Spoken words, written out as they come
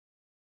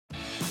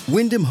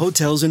Wyndham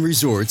Hotels and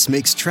Resorts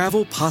makes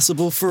travel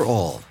possible for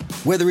all.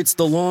 Whether it's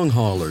the long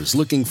haulers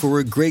looking for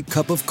a great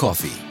cup of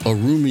coffee, a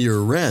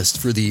roomier rest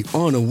for the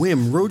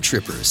on-a-whim road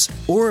trippers,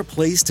 or a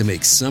place to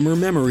make summer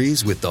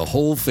memories with the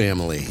whole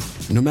family.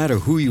 No matter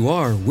who you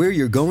are, where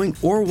you're going,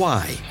 or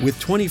why, with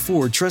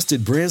 24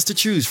 trusted brands to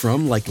choose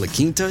from like La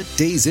Quinta,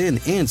 Days Inn,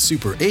 and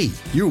Super 8,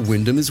 your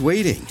Wyndham is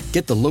waiting.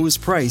 Get the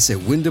lowest price at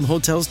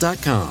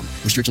WyndhamHotels.com.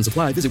 Restrictions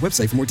apply. Visit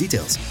website for more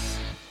details.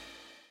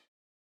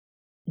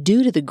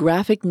 Due to the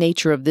graphic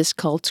nature of this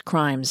cult's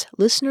crimes,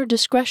 listener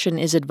discretion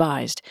is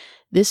advised.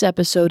 This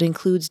episode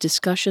includes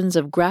discussions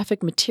of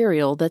graphic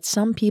material that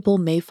some people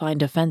may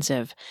find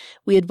offensive.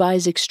 We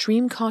advise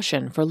extreme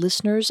caution for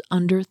listeners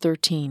under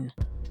 13.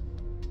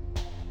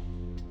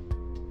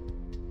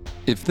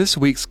 If this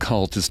week's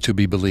cult is to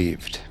be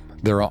believed,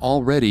 there are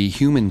already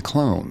human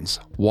clones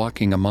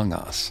walking among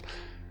us.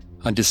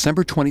 On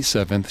December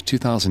 27,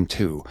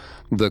 2002,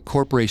 the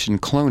corporation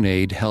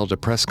Clonaid held a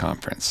press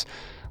conference.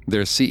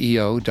 Their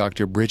CEO,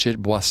 Dr.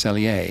 Brigitte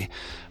Boisselier,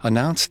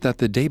 announced that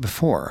the day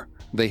before,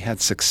 they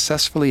had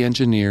successfully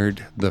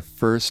engineered the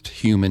first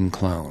human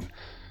clone.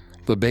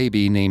 The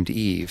baby, named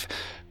Eve,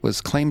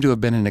 was claimed to have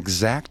been an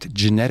exact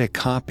genetic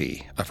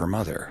copy of her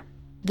mother.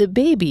 The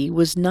baby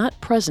was not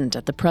present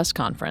at the press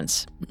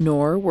conference,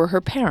 nor were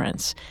her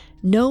parents.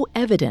 No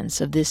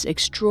evidence of this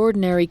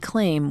extraordinary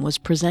claim was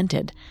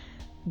presented.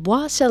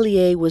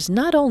 Boisselier was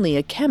not only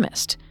a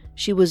chemist,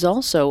 she was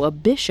also a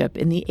bishop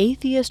in the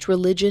atheist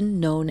religion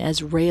known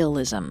as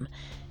Raëlism.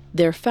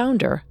 Their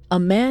founder, a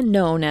man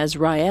known as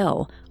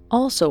Raël,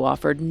 also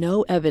offered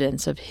no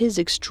evidence of his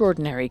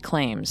extraordinary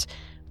claims,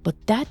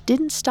 but that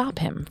didn't stop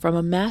him from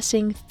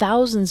amassing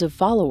thousands of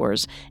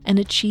followers and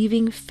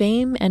achieving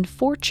fame and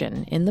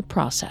fortune in the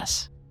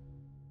process.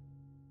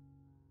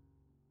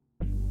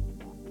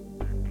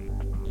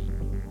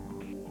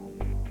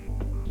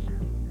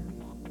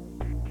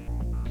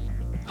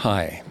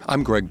 Hi,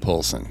 I'm Greg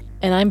Polson.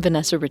 And I'm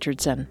Vanessa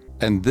Richardson.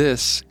 And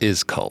this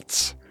is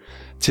Cults.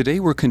 Today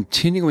we're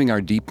continuing our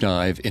deep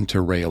dive into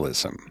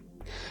Raëlism.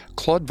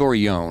 Claude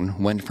Vorilhon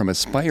went from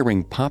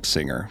aspiring pop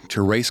singer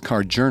to race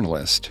car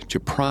journalist to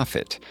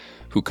prophet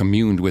who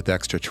communed with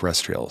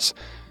extraterrestrials.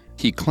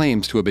 He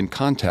claims to have been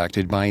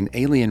contacted by an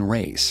alien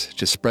race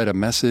to spread a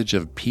message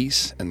of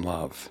peace and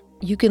love.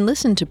 You can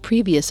listen to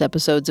previous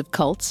episodes of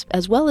Cults,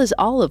 as well as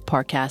all of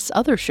Parcast's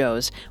other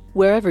shows,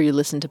 wherever you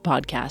listen to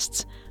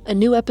podcasts. A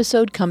new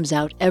episode comes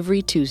out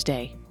every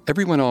Tuesday.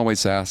 Everyone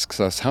always asks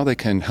us how they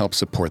can help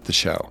support the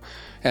show.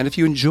 And if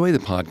you enjoy the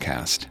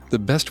podcast, the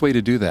best way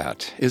to do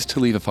that is to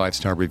leave a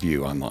 5-star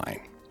review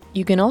online.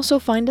 You can also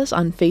find us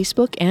on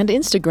Facebook and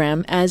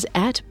Instagram as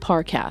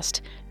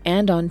 @Parcast,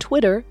 and on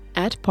Twitter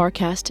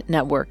 @Parcast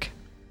Network.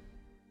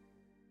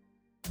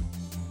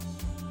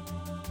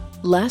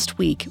 Last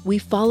week, we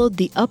followed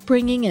the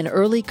upbringing and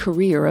early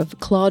career of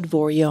Claude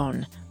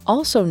Vorilhon,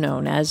 also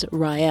known as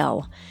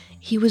Raël.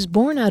 He was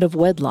born out of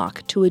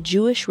wedlock to a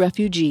Jewish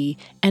refugee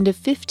and a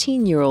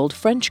 15-year-old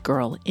French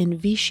girl in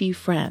Vichy,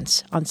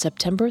 France, on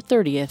September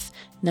 30th,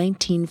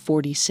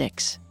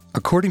 1946.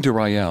 According to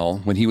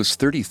Raël, when he was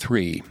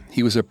 33,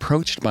 he was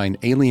approached by an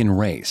alien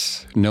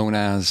race known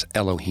as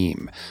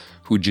Elohim,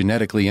 who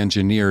genetically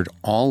engineered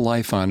all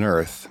life on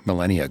Earth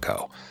millennia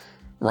ago.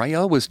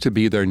 Raël was to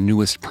be their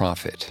newest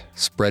prophet,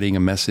 spreading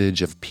a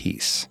message of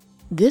peace.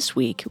 This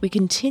week, we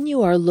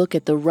continue our look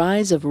at the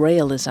rise of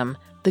Raëlism,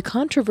 the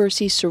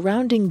controversy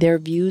surrounding their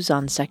views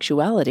on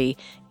sexuality,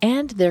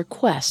 and their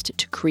quest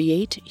to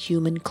create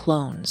human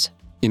clones.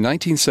 In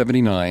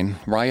 1979,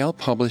 Raël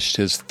published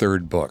his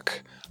third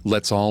book,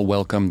 Let's All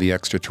Welcome the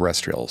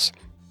Extraterrestrials.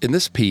 In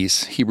this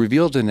piece, he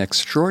revealed an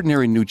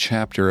extraordinary new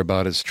chapter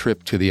about his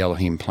trip to the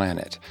Elohim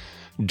planet.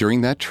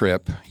 During that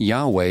trip,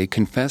 Yahweh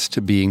confessed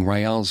to being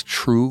Raël's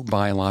true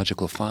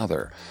biological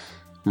father.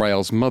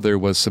 Raël's mother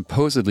was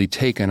supposedly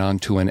taken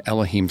onto an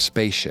Elohim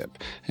spaceship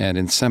and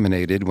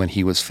inseminated when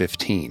he was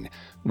 15,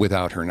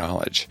 without her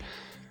knowledge.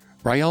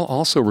 Raël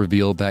also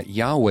revealed that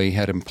Yahweh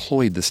had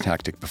employed this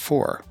tactic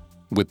before,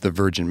 with the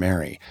Virgin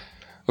Mary.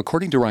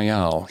 According to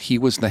Raël, he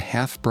was the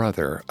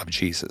half-brother of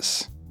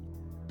Jesus.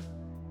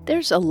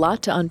 There's a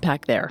lot to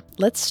unpack there.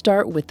 Let's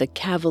start with the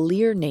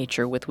cavalier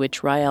nature with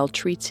which Raël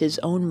treats his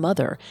own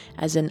mother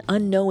as an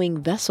unknowing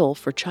vessel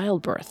for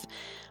childbirth.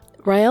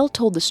 Raël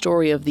told the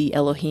story of the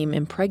Elohim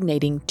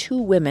impregnating 2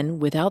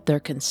 women without their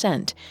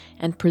consent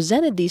and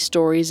presented these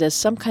stories as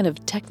some kind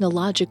of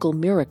technological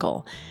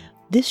miracle.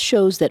 This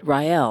shows that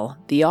Raël,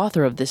 the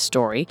author of this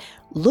story,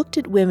 looked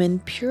at women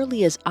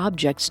purely as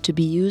objects to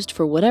be used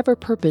for whatever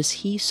purpose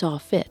he saw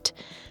fit.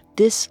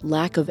 This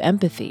lack of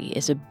empathy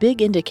is a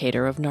big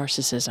indicator of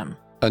narcissism.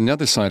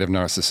 Another side of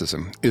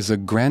narcissism is a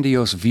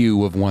grandiose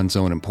view of one's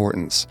own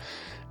importance.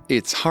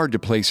 It's hard to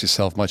place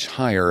yourself much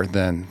higher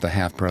than the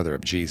half-brother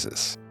of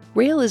Jesus.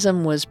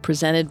 Raëlism was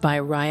presented by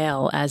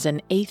Raël as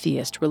an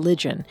atheist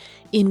religion,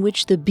 in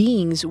which the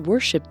beings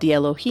worshipped the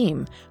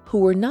Elohim, who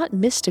were not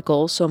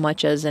mystical so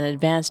much as an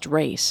advanced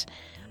race.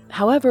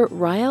 However,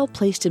 Raël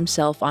placed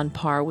himself on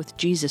par with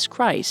Jesus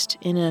Christ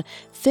in a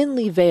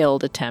thinly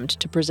veiled attempt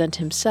to present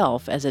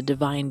himself as a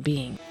divine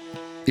being.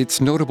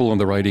 It's notable in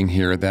the writing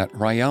here that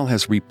Raël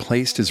has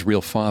replaced his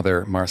real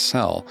father,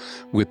 Marcel,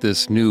 with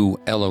this new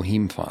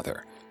Elohim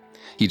father.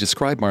 He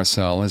described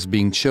Marcel as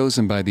being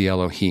chosen by the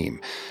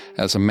Elohim,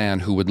 as a man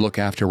who would look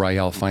after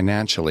Raël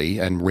financially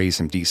and raise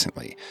him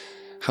decently.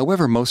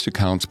 However, most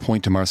accounts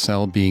point to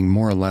Marcel being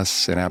more or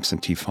less an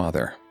absentee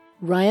father.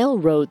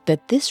 Raël wrote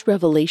that this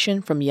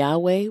revelation from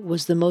Yahweh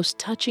was the most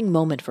touching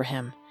moment for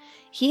him.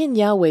 He and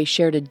Yahweh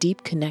shared a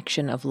deep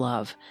connection of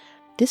love.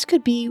 This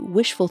could be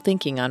wishful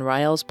thinking on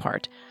Raël's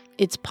part.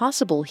 It's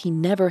possible he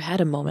never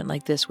had a moment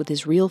like this with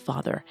his real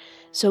father,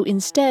 so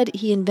instead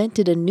he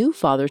invented a new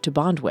father to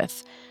bond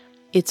with.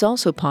 It's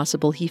also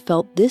possible he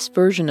felt this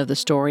version of the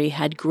story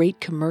had great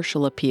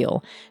commercial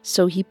appeal,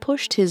 so he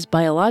pushed his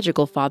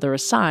biological father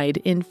aside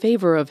in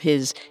favor of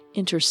his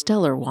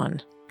interstellar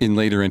one. In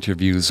later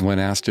interviews, when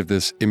asked if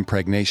this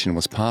impregnation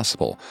was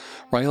possible,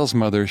 Raël's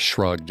mother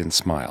shrugged and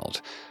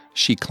smiled.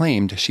 She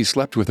claimed she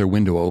slept with her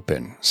window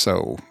open,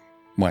 so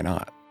why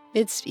not?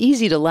 It's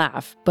easy to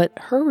laugh, but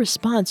her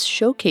response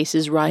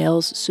showcases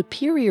Raël's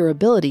superior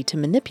ability to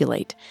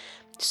manipulate.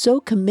 So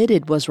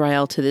committed was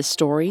Raël to this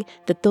story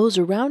that those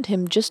around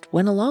him just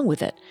went along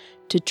with it.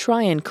 To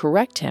try and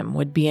correct him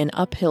would be an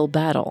uphill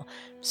battle,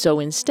 so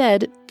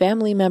instead,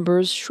 family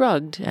members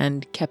shrugged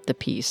and kept the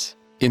peace.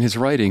 In his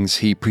writings,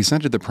 he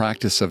presented the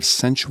practice of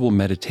sensual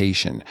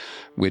meditation,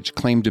 which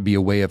claimed to be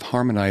a way of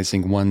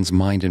harmonizing one's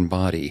mind and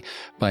body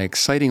by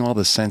exciting all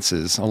the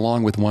senses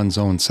along with one's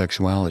own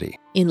sexuality.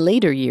 In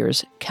later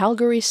years,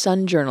 Calgary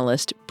Sun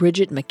journalist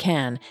Bridget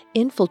McCann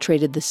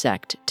infiltrated the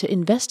sect to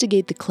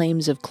investigate the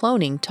claims of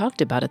cloning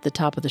talked about at the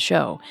top of the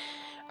show.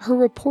 Her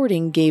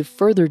reporting gave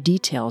further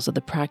details of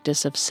the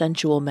practice of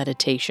sensual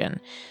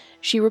meditation.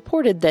 She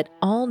reported that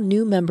all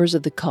new members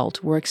of the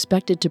cult were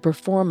expected to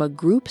perform a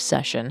group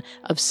session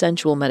of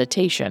sensual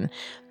meditation.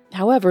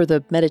 However,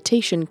 the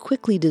meditation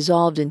quickly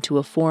dissolved into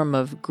a form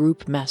of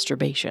group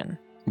masturbation.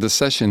 The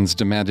sessions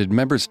demanded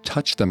members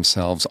touch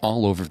themselves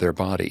all over their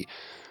body.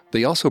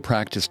 They also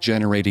practiced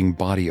generating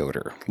body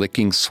odor,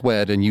 licking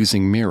sweat, and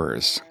using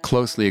mirrors,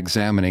 closely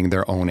examining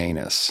their own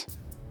anus.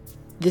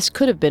 This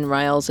could have been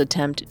Raël's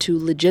attempt to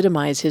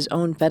legitimize his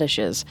own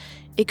fetishes.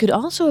 It could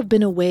also have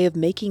been a way of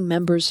making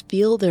members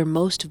feel their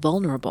most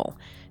vulnerable.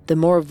 The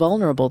more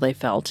vulnerable they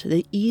felt,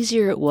 the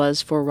easier it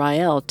was for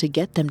Raël to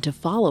get them to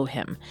follow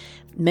him.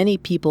 Many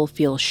people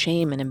feel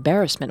shame and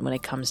embarrassment when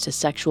it comes to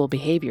sexual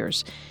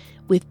behaviors.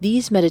 With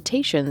these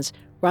meditations,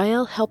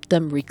 Raël helped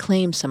them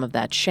reclaim some of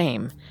that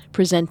shame,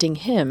 presenting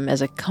him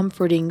as a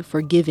comforting,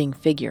 forgiving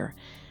figure.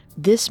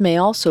 This may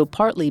also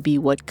partly be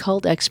what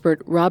cult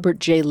expert Robert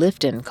J.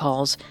 Lifton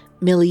calls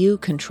milieu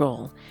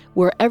control,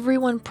 where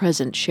everyone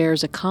present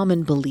shares a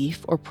common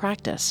belief or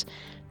practice.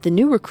 The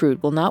new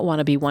recruit will not want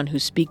to be one who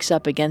speaks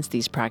up against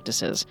these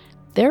practices.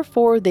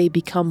 Therefore, they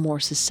become more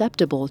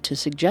susceptible to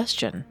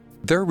suggestion.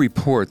 There are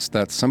reports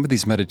that some of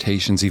these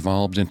meditations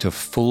evolved into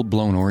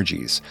full-blown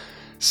orgies.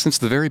 Since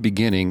the very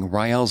beginning,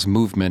 Raël's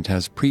movement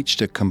has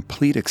preached a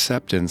complete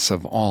acceptance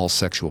of all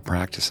sexual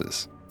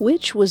practices,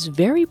 which was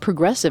very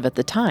progressive at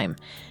the time.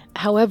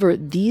 However,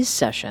 these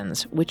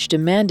sessions, which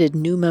demanded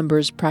new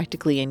members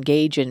practically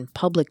engage in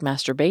public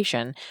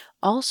masturbation,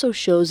 also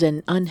shows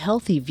an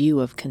unhealthy view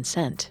of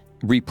consent.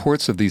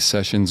 Reports of these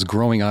sessions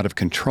growing out of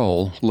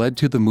control led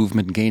to the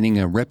movement gaining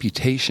a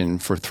reputation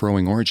for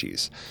throwing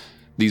orgies.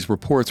 These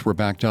reports were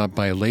backed up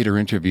by a later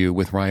interview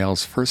with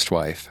Raël's first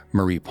wife,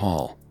 Marie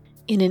Paul.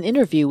 In an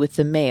interview with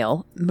The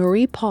Mail,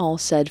 Marie Paul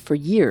said for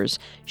years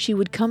she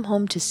would come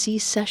home to see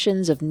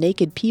sessions of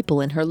naked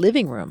people in her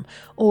living room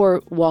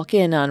or walk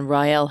in on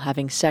Raël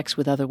having sex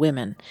with other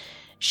women.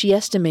 She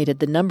estimated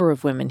the number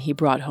of women he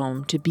brought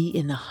home to be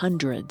in the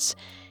hundreds.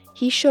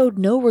 He showed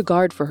no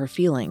regard for her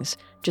feelings,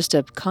 just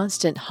a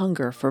constant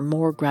hunger for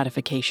more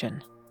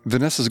gratification.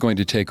 Vanessa's going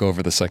to take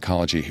over the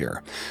psychology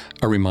here.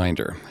 A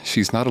reminder,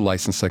 she's not a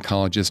licensed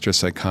psychologist or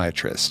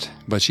psychiatrist,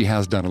 but she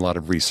has done a lot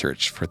of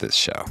research for this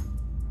show.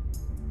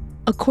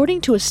 According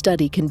to a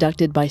study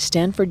conducted by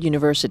Stanford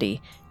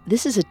University,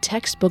 this is a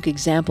textbook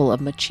example of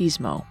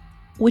machismo,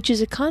 which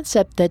is a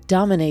concept that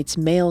dominates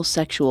male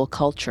sexual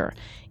culture.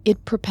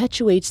 It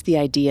perpetuates the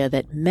idea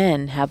that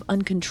men have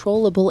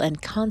uncontrollable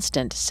and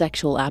constant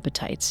sexual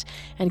appetites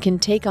and can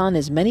take on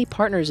as many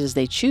partners as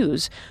they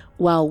choose,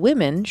 while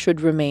women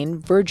should remain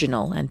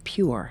virginal and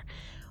pure.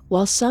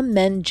 While some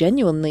men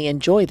genuinely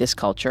enjoy this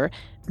culture,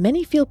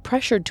 many feel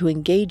pressured to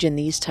engage in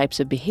these types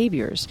of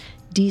behaviors,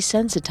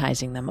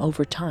 desensitizing them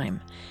over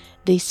time.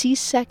 They see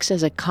sex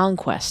as a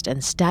conquest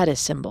and status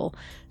symbol,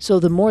 so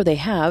the more they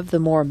have, the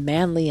more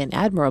manly and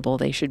admirable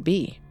they should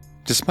be.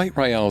 Despite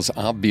Raël's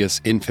obvious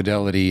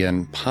infidelity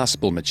and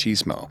possible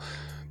machismo,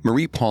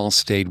 Marie Paul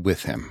stayed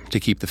with him to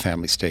keep the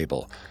family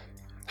stable.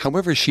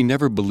 However, she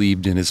never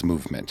believed in his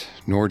movement,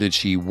 nor did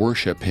she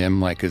worship him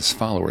like his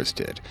followers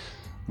did.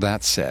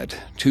 That said,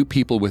 two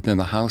people within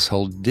the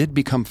household did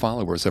become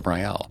followers of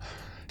Raël,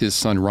 his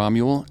son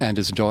Romuald and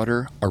his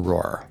daughter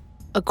Aurore.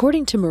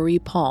 According to Marie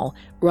Paul,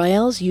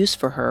 Raël's use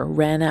for her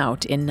ran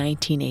out in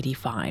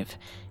 1985.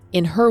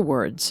 In her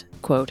words,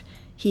 quote,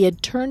 He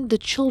had turned the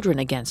children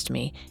against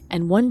me,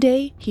 and one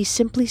day he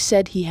simply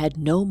said he had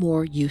no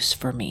more use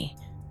for me."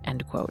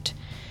 End quote.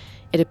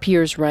 It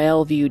appears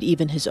Raël viewed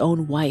even his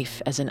own wife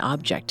as an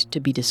object to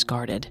be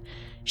discarded.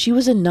 She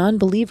was a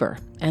non-believer,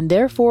 and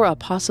therefore a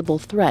possible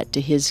threat to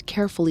his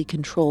carefully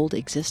controlled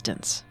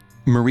existence.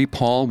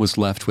 Marie-Paul was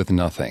left with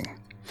nothing.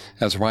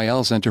 As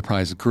Raël's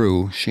enterprise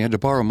grew, she had to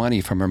borrow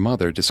money from her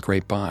mother to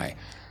scrape by.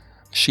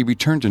 She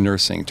returned to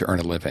nursing to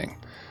earn a living.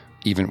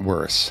 Even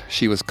worse,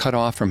 she was cut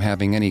off from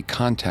having any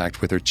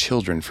contact with her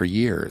children for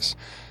years.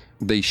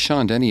 They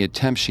shunned any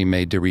attempt she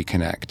made to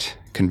reconnect,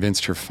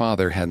 convinced her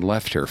father had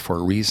left her for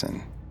a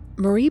reason.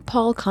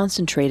 Marie-Paul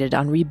concentrated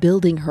on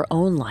rebuilding her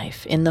own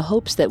life in the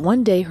hopes that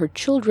one day her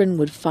children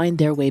would find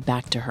their way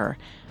back to her.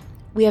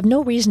 We have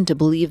no reason to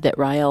believe that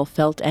Raël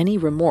felt any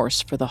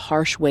remorse for the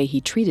harsh way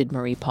he treated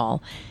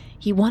Marie-Paul.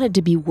 He wanted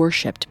to be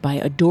worshipped by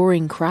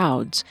adoring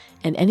crowds,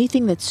 and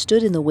anything that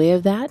stood in the way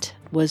of that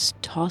was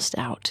tossed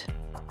out.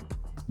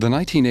 The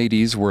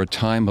 1980s were a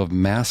time of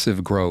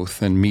massive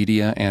growth in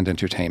media and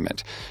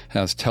entertainment,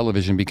 as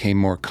television became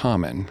more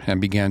common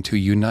and began to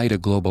unite a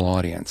global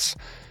audience.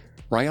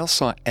 Raël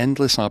saw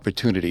endless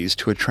opportunities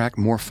to attract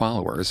more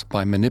followers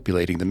by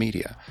manipulating the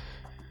media.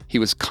 He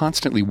was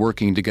constantly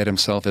working to get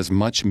himself as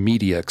much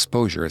media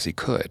exposure as he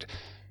could.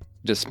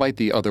 Despite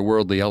the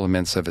otherworldly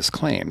elements of his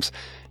claims,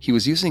 he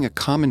was using a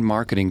common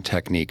marketing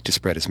technique to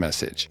spread his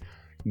message: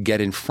 get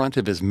in front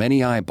of as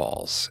many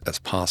eyeballs as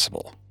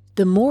possible.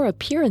 The more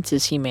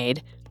appearances he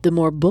made, the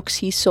more books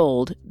he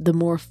sold, the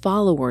more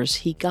followers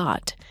he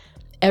got.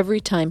 Every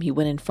time he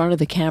went in front of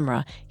the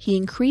camera, he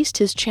increased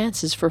his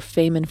chances for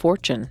fame and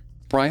fortune.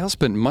 Raël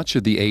spent much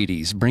of the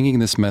 80s bringing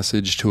this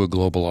message to a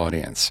global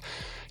audience.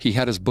 He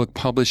had his book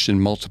published in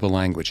multiple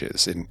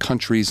languages in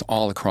countries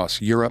all across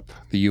Europe,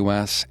 the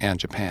U.S., and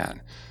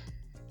Japan.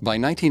 By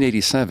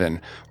 1987,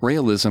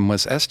 Raëlism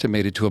was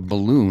estimated to have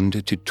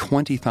ballooned to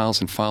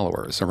 20,000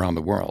 followers around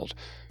the world.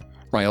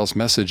 Raël's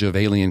message of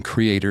alien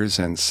creators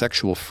and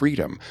sexual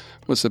freedom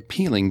was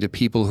appealing to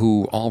people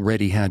who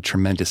already had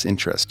tremendous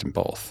interest in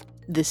both.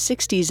 The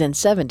 60s and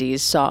 70s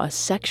saw a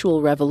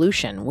sexual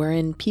revolution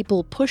wherein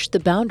people pushed the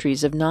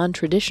boundaries of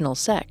non-traditional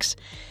sex.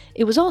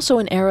 It was also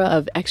an era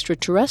of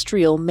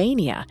extraterrestrial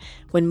mania,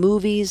 when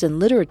movies and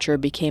literature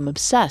became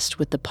obsessed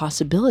with the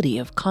possibility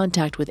of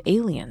contact with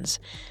aliens.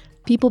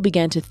 People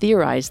began to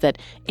theorize that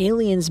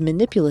aliens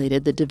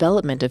manipulated the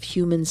development of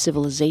human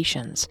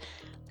civilizations.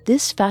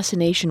 This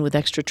fascination with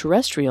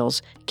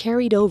extraterrestrials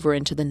carried over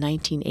into the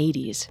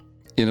 1980s.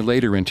 In a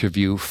later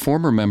interview,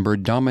 former member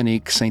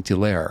Dominique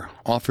Saint-Hilaire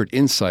offered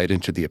insight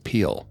into the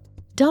appeal.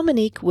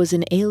 Dominique was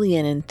an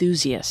alien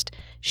enthusiast.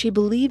 She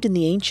believed in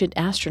the ancient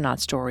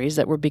astronaut stories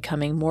that were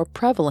becoming more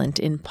prevalent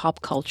in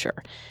pop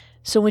culture.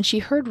 So when she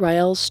heard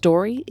Raël's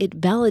story, it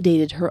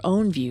validated her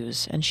own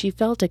views, and she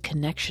felt a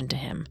connection to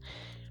him.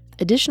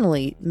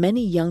 Additionally,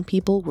 many young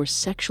people were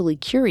sexually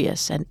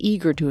curious and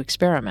eager to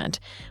experiment,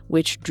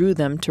 which drew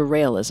them to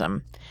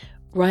Raëlism.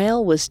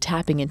 Raël was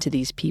tapping into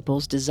these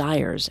people's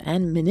desires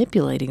and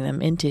manipulating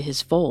them into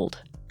his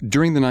fold.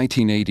 During the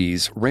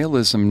 1980s,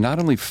 Raëlism not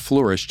only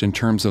flourished in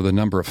terms of the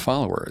number of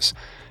followers,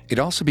 it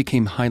also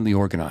became highly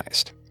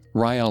organized.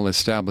 Raël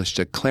established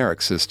a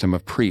cleric system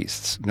of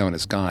priests, known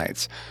as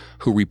guides,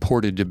 who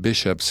reported to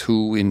bishops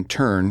who, in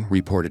turn,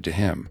 reported to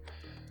him.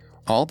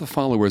 All the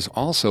followers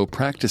also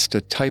practiced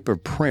a type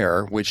of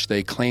prayer which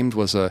they claimed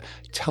was a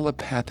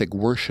telepathic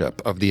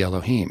worship of the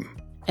Elohim.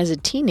 As a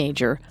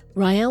teenager,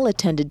 Raël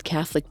attended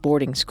Catholic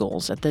boarding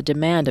schools at the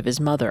demand of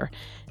his mother.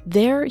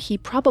 There, he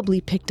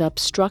probably picked up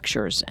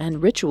structures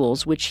and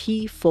rituals which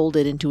he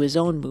folded into his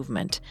own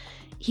movement.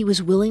 He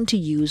was willing to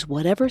use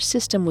whatever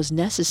system was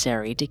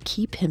necessary to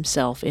keep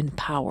himself in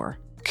power.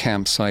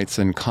 Campsites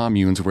and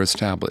communes were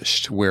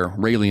established where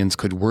Raelians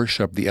could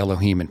worship the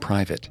Elohim in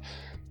private.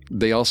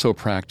 They also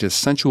practiced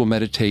sensual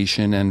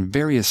meditation and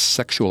various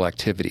sexual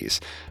activities,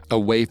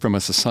 away from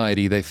a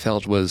society they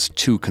felt was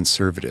too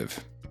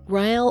conservative.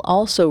 Raël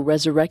also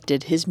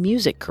resurrected his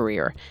music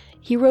career.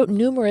 He wrote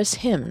numerous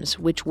hymns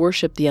which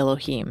worshiped the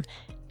Elohim.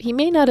 He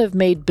may not have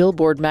made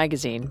Billboard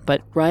magazine,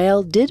 but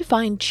Raël did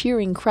find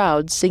cheering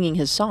crowds singing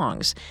his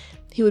songs.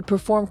 He would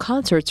perform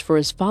concerts for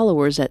his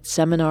followers at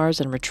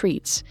seminars and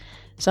retreats.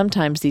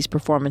 Sometimes these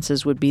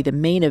performances would be the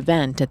main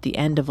event at the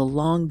end of a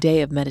long day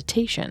of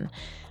meditation.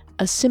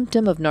 A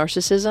symptom of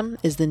narcissism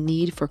is the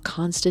need for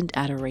constant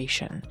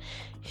adoration.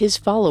 His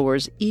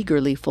followers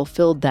eagerly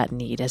fulfilled that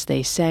need as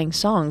they sang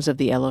songs of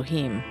the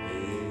Elohim.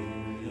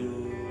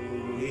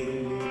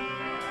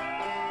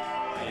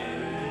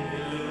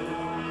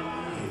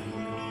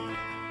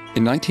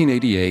 In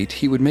 1988,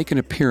 he would make an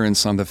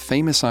appearance on the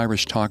famous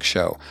Irish talk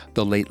show,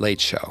 The Late Late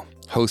Show,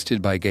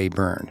 hosted by Gay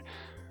Byrne.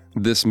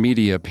 This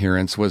media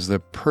appearance was the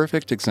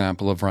perfect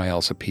example of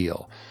Raël's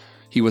appeal.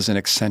 He was an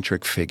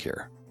eccentric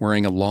figure,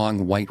 wearing a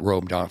long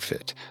white-robed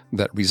outfit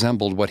that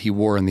resembled what he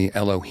wore in the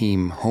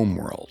Elohim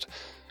homeworld.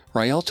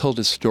 Raël told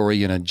his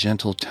story in a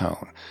gentle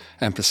tone,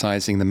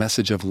 emphasizing the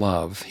message of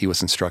love he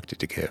was instructed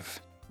to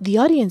give. The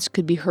audience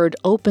could be heard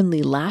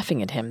openly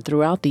laughing at him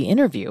throughout the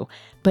interview,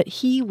 but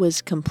he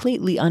was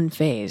completely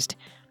unfazed.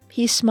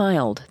 He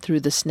smiled through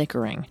the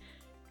snickering.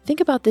 Think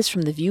about this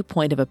from the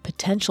viewpoint of a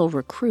potential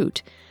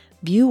recruit.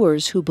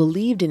 Viewers who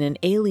believed in an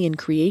alien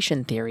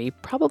creation theory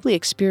probably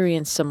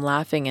experienced some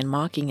laughing and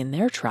mocking in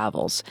their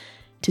travels.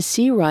 To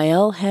see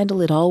Raël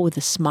handle it all with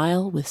a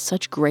smile with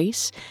such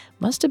grace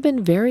must have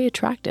been very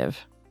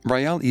attractive.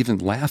 Raël even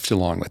laughed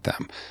along with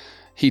them.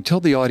 He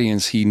told the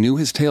audience he knew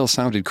his tale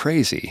sounded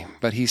crazy,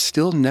 but he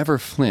still never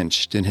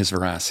flinched in his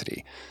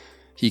veracity.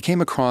 He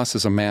came across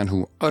as a man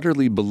who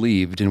utterly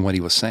believed in what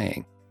he was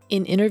saying.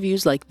 In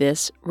interviews like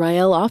this,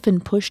 Raël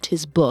often pushed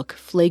his book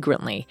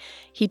flagrantly.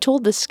 He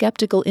told the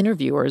skeptical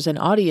interviewers and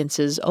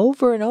audiences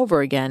over and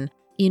over again,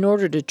 "In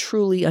order to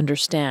truly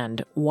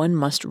understand, one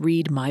must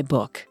read my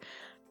book."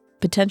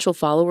 Potential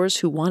followers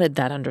who wanted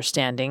that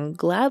understanding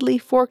gladly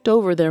forked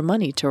over their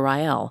money to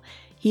Raël.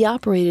 He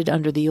operated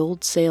under the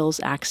old sales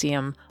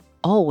axiom,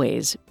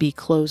 always be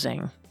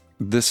closing.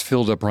 This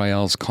filled up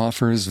Raël's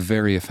coffers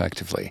very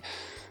effectively.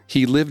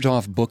 He lived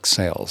off book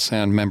sales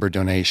and member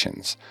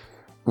donations.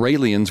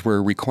 Raelians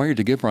were required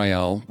to give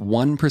Raël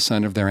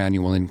 1% of their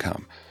annual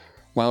income.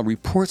 While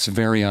reports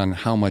vary on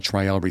how much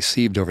Raël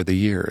received over the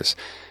years,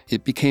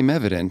 it became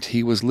evident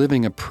he was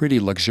living a pretty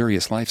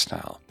luxurious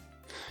lifestyle.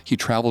 He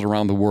traveled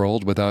around the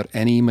world without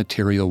any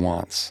material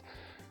wants.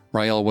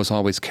 Raël was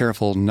always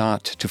careful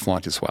not to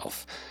flaunt his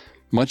wealth.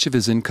 Much of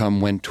his income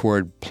went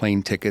toward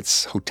plane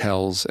tickets,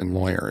 hotels, and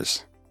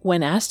lawyers.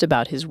 When asked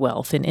about his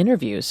wealth in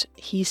interviews,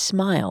 he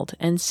smiled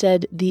and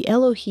said the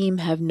Elohim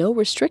have no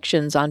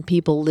restrictions on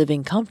people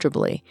living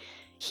comfortably.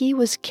 He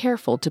was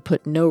careful to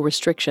put no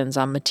restrictions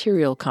on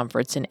material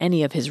comforts in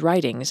any of his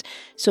writings,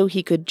 so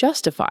he could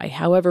justify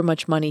however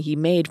much money he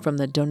made from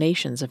the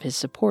donations of his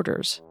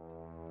supporters.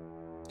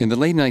 In the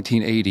late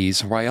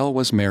 1980s, Raël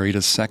was married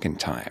a second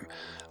time.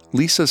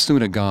 Lisa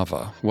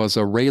Sunagawa was a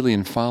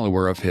Raelian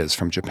follower of his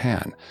from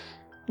Japan.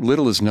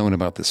 Little is known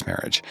about this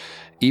marriage.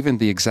 Even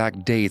the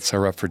exact dates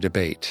are up for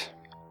debate.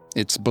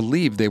 It's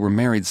believed they were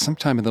married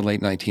sometime in the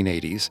late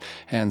 1980s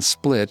and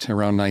split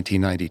around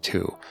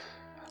 1992.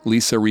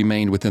 Lisa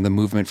remained within the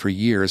movement for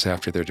years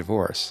after their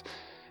divorce.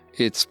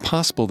 It's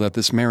possible that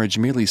this marriage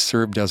merely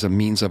served as a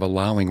means of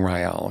allowing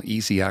Raël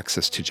easy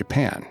access to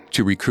Japan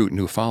to recruit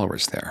new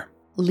followers there.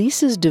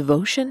 Lisa's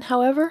devotion,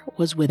 however,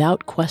 was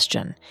without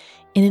question.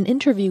 In an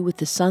interview with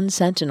the Sun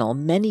Sentinel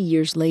many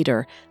years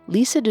later,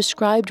 Lisa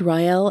described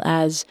Raël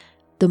as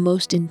the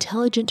most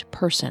intelligent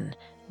person,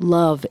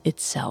 love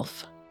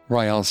itself.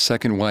 Raël's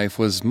second wife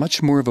was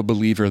much more of a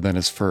believer than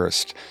his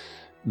first.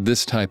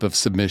 This type of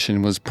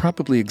submission was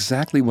probably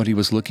exactly what he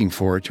was looking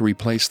for to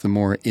replace the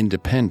more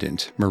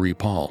independent Marie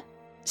Paul.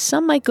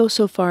 Some might go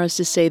so far as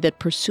to say that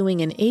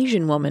pursuing an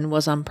Asian woman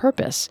was on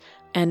purpose.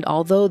 And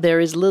although there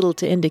is little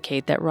to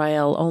indicate that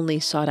Raël only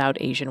sought out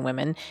Asian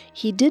women,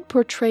 he did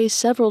portray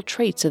several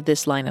traits of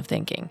this line of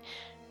thinking.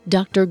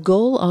 Dr.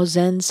 Gol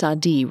Auzen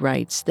Sadi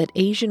writes that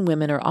Asian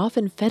women are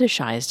often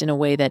fetishized in a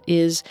way that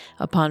is,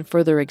 upon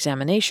further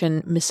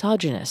examination,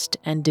 misogynist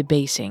and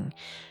debasing.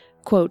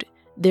 Quote,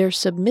 "They're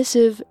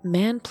submissive,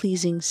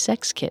 man-pleasing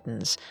sex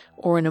kittens,"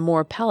 or in a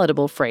more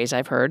palatable phrase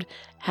I've heard,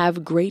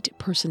 "have great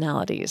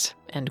personalities,"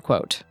 end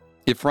quote.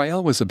 If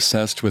Raël was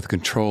obsessed with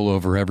control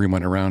over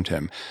everyone around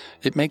him,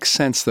 it makes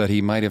sense that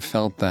he might have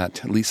felt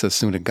that Lisa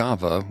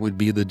Sunagawa would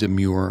be the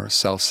demure,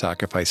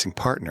 self-sacrificing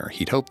partner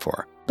he'd hoped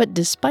for. But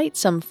despite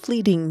some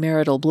fleeting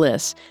marital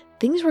bliss,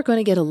 things were going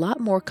to get a lot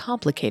more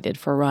complicated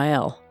for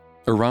Raël.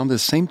 Around the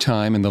same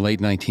time in the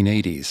late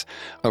 1980s,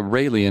 a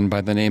Raelian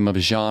by the name of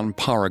Jean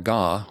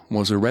Paragat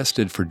was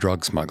arrested for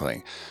drug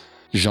smuggling.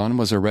 Jean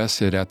was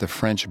arrested at the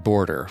French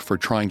border for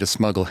trying to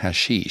smuggle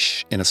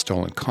hashish in a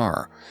stolen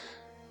car.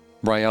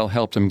 Raël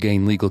helped him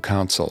gain legal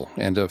counsel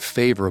and a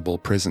favorable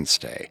prison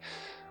stay.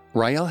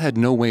 Raël had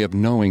no way of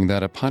knowing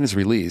that upon his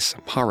release,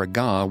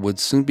 Paragat would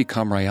soon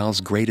become Raël's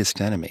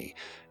greatest enemy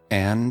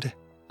and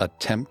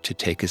attempt to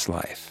take his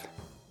life.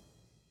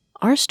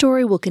 Our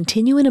story will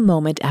continue in a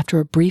moment after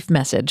a brief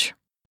message.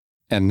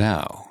 And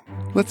now,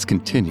 let's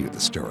continue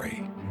the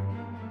story.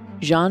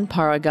 Jean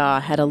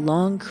Paragat had a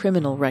long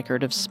criminal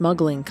record of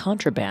smuggling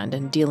contraband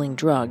and dealing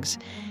drugs.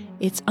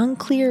 It's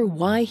unclear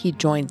why he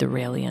joined the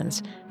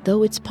Raelians,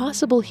 though it's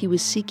possible he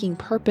was seeking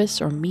purpose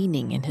or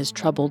meaning in his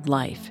troubled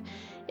life.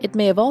 It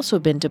may have also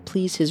been to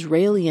please his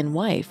Raelian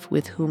wife,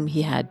 with whom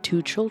he had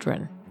 2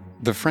 children.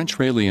 The French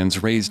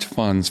Raelians raised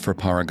funds for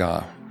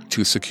Paragat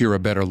to secure a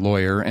better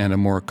lawyer and a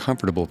more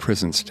comfortable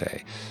prison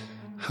stay.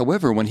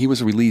 However, when he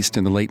was released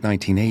in the late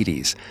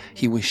 1980s,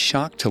 he was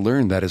shocked to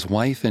learn that his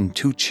wife and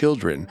 2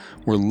 children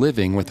were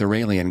living with a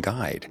Raelian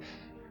guide.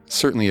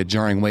 Certainly a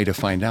jarring way to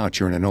find out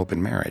you're in an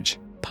open marriage.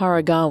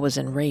 Paragat was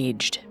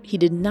enraged. He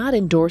did not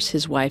endorse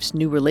his wife's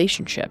new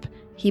relationship.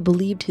 He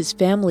believed his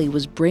family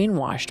was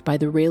brainwashed by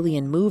the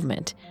Raelian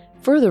movement.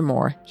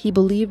 Furthermore, he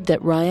believed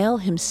that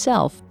Raël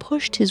himself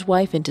pushed his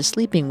wife into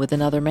sleeping with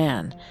another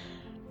man.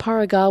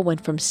 Paragat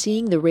went from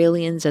seeing the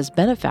Raelians as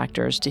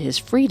benefactors to his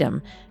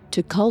freedom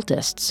to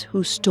cultists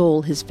who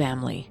stole his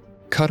family.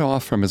 Cut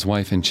off from his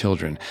wife and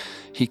children,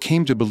 he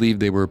came to believe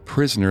they were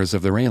prisoners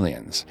of the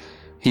Raelians.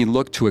 He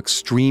looked to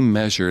extreme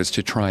measures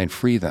to try and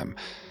free them.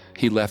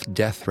 He left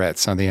death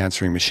threats on the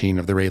answering machine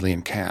of the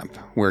Raelian camp,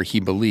 where he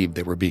believed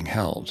they were being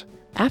held.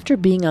 After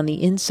being on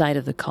the inside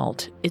of the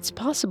cult, it's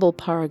possible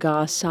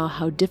Paraga saw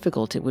how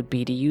difficult it would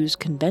be to use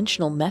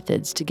conventional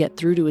methods to get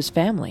through to his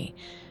family.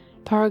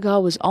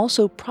 Paraga was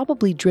also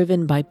probably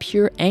driven by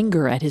pure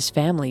anger at his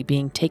family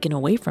being taken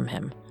away from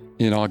him.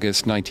 In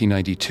August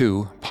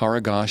 1992,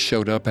 Paraga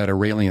showed up at a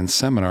Raelian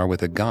seminar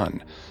with a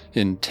gun,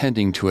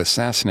 intending to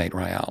assassinate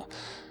Raël.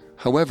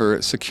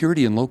 However,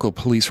 security and local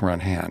police were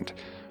on hand.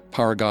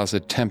 Paraga's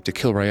attempt to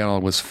kill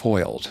Raël was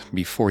foiled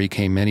before he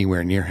came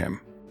anywhere near him.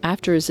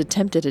 After his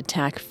attempted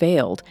attack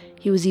failed,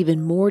 he was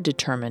even more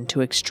determined to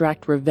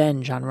extract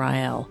revenge on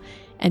Raël.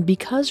 And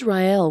because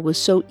Raël was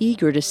so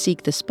eager to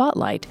seek the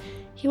spotlight,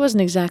 he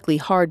wasn't exactly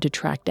hard to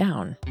track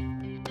down.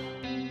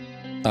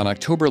 On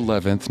October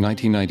 11,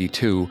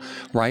 1992,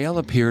 Raël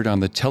appeared on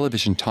the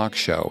television talk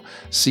show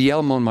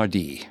Ciel Mon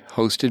Mardi,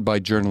 hosted by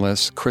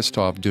journalist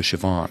Christophe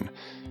Duchevin.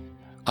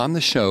 On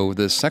the show,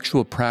 the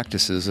sexual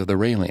practices of the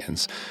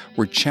Raelians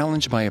were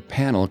challenged by a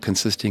panel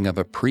consisting of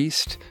a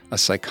priest, a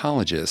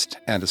psychologist,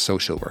 and a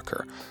social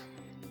worker.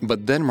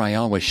 But then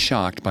Raël was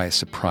shocked by a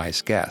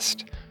surprise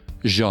guest,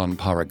 Jean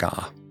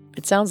Paraga.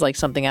 It sounds like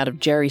something out of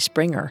Jerry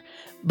Springer,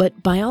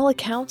 but by all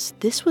accounts,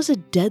 this was a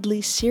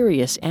deadly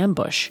serious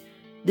ambush.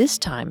 This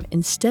time,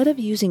 instead of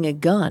using a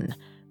gun,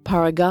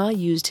 Paraga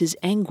used his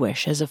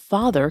anguish as a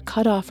father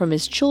cut off from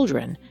his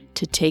children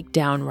to take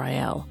down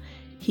Raël.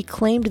 He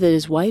claimed that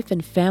his wife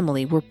and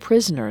family were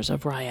prisoners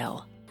of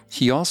Raël.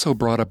 He also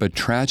brought up a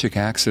tragic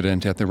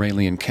accident at the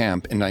Raelian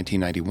camp in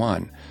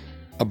 1991.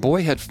 A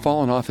boy had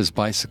fallen off his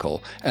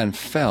bicycle and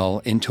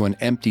fell into an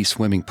empty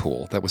swimming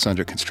pool that was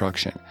under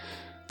construction.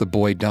 The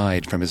boy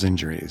died from his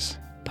injuries.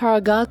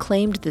 Paraga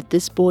claimed that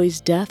this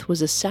boy's death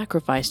was a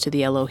sacrifice to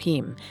the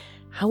Elohim.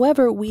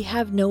 However, we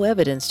have no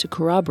evidence to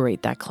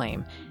corroborate that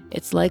claim.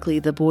 It's likely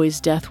the boy's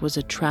death was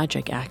a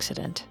tragic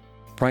accident.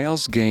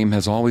 Raël's game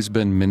has always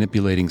been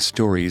manipulating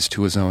stories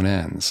to his own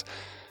ends.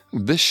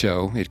 This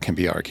show, it can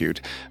be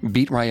argued,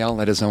 beat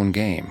Raël at his own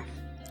game.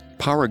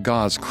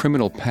 Paraga's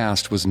criminal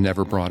past was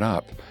never brought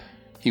up.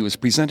 He was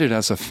presented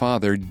as a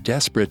father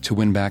desperate to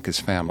win back his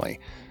family.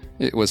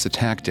 It was a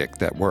tactic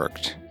that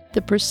worked.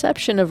 The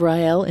perception of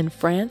Raël in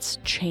France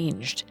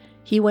changed.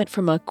 He went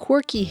from a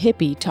quirky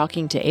hippie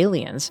talking to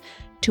aliens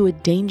to a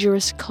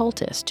dangerous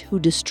cultist who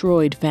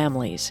destroyed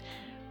families.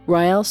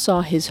 Raël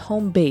saw his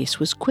home base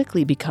was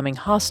quickly becoming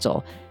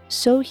hostile,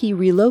 so he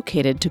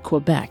relocated to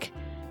Quebec.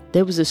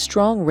 There was a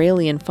strong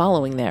Raelian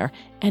following there,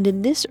 and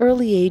in this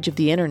early age of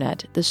the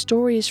internet, the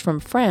stories from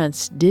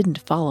France didn't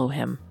follow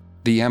him.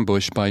 The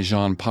ambush by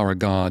Jean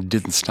Paraga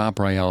didn't stop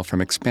Raël from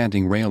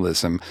expanding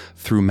Raëlism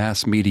through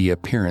mass media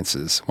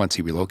appearances once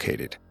he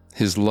relocated.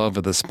 His love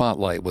of the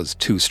spotlight was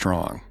too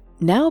strong.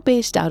 Now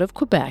based out of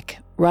Quebec,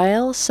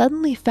 Raël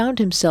suddenly found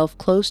himself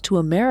close to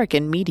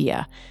American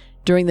media.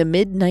 During the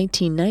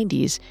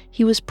mid-1990s,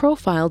 he was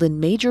profiled in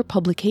major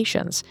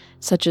publications,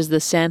 such as the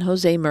San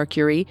Jose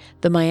Mercury,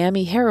 the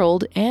Miami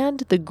Herald, and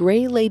the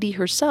Gray Lady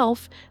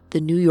herself,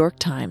 the New York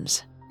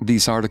Times.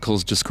 These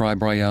articles describe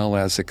Raël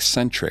as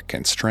eccentric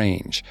and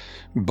strange,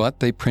 but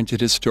they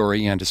printed his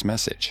story and his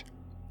message.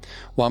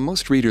 While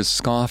most readers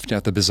scoffed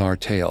at the bizarre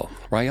tale,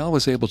 Raël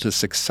was able to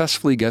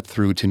successfully get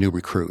through to new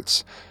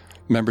recruits.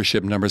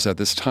 Membership numbers at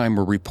this time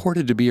were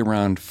reported to be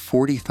around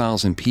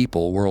 40,000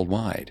 people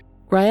worldwide.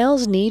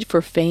 Raël's need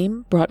for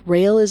fame brought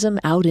Raëlism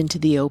out into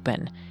the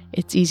open.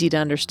 It's easy to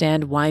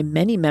understand why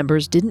many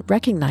members didn't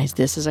recognize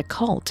this as a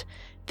cult.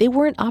 They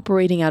weren't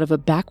operating out of a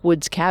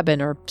backwoods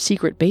cabin or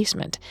secret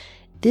basement.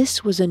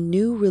 This was a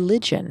new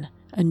religion,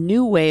 a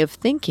new way of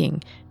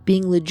thinking,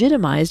 being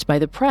legitimized by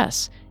the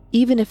press,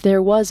 even if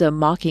there was a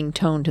mocking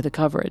tone to the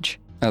coverage.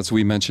 As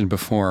we mentioned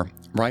before,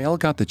 Raël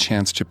got the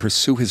chance to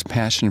pursue his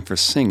passion for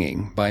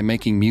singing by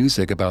making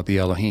music about the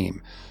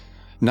Elohim.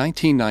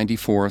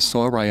 1994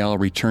 saw Raël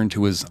return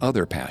to his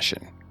other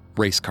passion,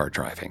 race car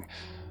driving.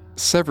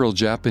 Several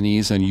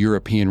Japanese and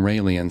European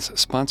Raelians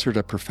sponsored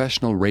a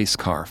professional race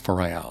car for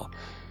Raël.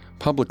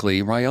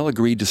 Publicly, Raël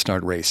agreed to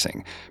start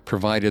racing,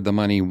 provided the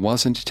money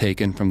wasn't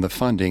taken from the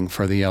funding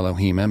for the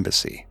Elohim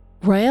embassy.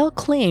 Raël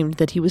claimed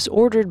that he was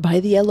ordered by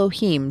the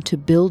Elohim to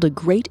build a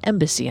great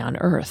embassy on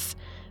Earth.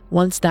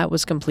 Once that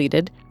was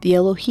completed, the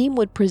Elohim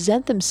would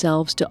present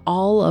themselves to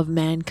all of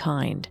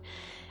mankind.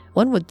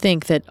 One would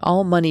think that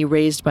all money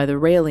raised by the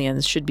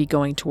Raelians should be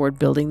going toward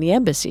building the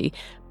embassy,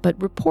 but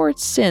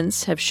reports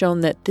since have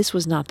shown that this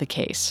was not the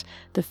case.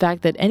 The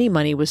fact that any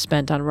money was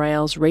spent on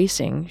Raël's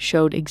racing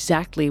showed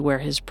exactly where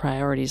his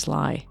priorities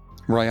lie.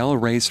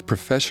 Raël raced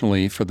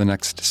professionally for the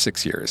next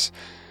 6 years.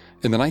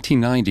 In the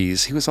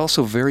 1990s, he was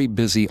also very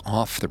busy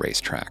off the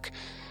racetrack.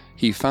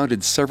 He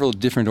founded several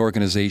different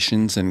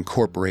organizations and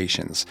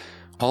corporations,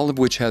 all of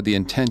which had the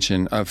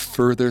intention of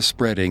further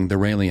spreading the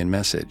Raelian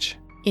message.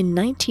 In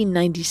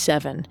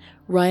 1997,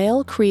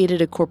 Raël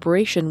created a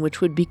corporation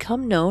which would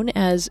become known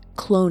as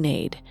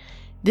Clonaid.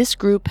 This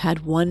group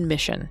had one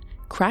mission: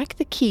 crack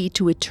the key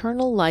to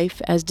eternal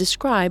life as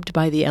described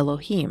by the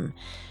Elohim.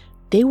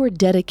 They were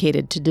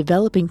dedicated to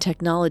developing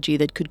technology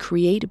that could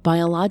create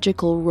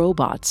biological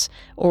robots,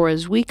 or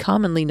as we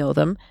commonly know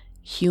them,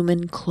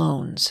 human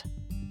clones.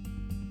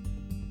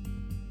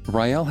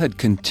 Raël had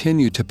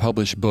continued to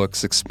publish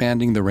books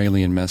expanding the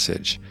Raelian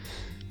message.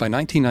 By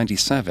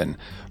 1997,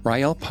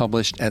 Raël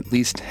published at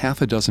least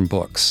half a dozen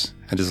books,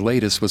 and his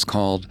latest was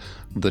called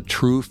The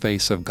True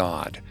Face of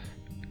God.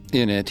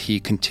 In it, he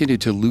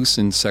continued to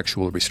loosen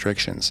sexual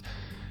restrictions.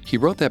 He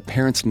wrote that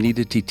parents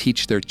needed to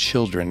teach their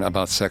children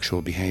about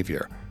sexual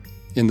behavior.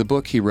 In the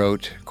book, he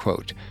wrote,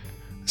 quote,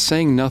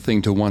 "Saying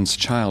nothing to one's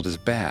child is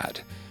bad.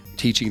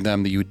 Teaching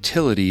them the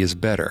utility is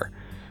better,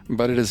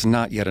 but it is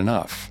not yet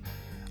enough.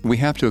 We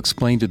have to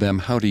explain to them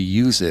how to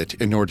use it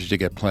in order to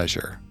get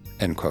pleasure,"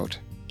 end quote.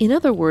 In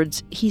other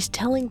words, he's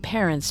telling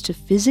parents to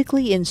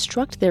physically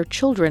instruct their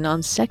children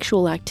on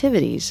sexual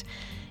activities.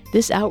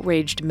 This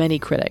outraged many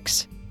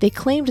critics. They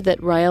claimed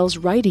that Raël's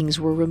writings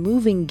were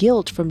removing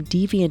guilt from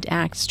deviant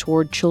acts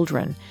toward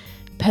children.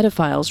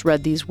 Pedophiles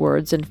read these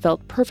words and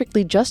felt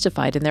perfectly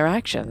justified in their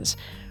actions.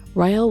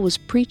 Raël was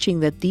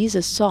preaching that these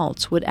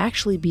assaults would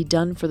actually be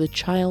done for the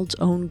child's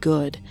own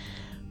good.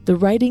 The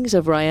writings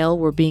of Raël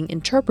were being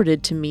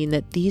interpreted to mean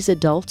that these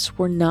adults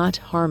were not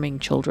harming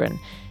children.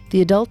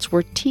 The adults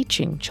were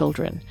teaching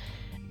children.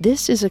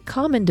 This is a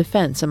common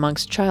defense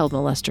amongst child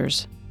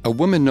molesters. A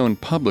woman known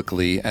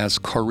publicly as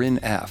Corinne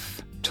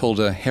F.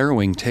 told a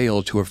harrowing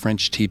tale to a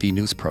French TV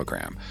news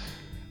program.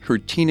 Her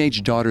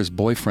teenage daughter's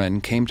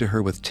boyfriend came to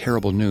her with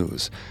terrible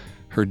news.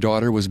 Her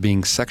daughter was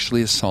being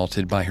sexually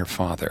assaulted by her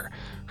father,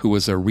 who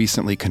was a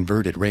recently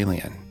converted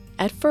Raelian.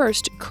 At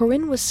first,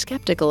 Corinne was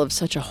skeptical of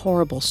such a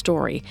horrible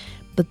story,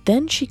 but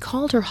then she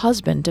called her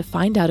husband to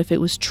find out if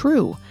it was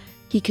true.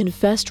 He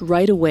confessed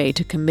right away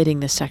to committing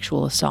the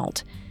sexual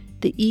assault.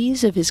 The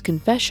ease of his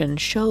confession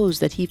shows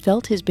that he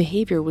felt his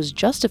behavior was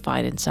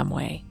justified in some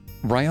way.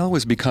 Raël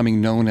was becoming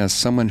known as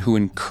someone who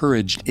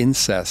encouraged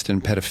incest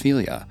and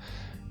pedophilia.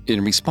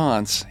 In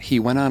response, he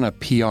went on a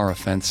PR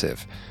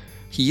offensive.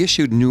 He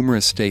issued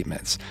numerous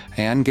statements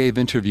and gave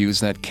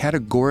interviews that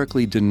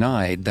categorically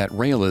denied that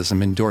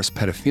Raëlism endorsed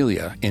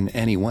pedophilia in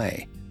any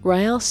way.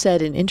 Raël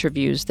said in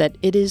interviews that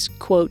it is,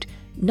 quote,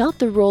 not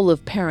the role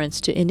of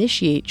parents to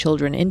initiate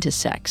children into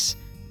sex,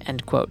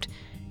 end quote.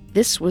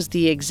 This was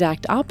the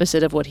exact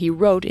opposite of what he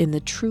wrote in The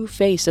True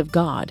Face of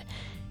God.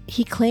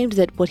 He claimed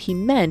that what he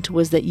meant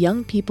was that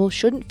young people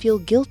shouldn't feel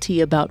guilty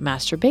about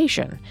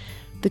masturbation.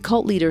 The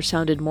cult leader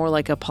sounded more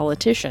like a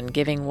politician,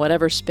 giving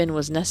whatever spin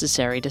was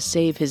necessary to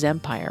save his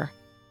empire.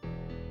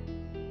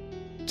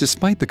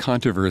 Despite the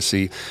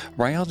controversy,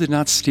 Raël did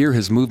not steer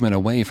his movement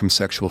away from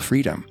sexual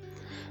freedom.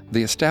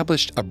 They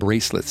established a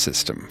bracelet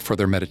system for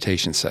their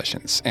meditation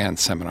sessions and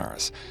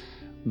seminars.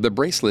 The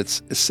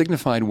bracelets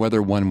signified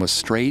whether one was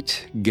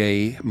straight,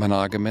 gay,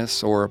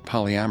 monogamous, or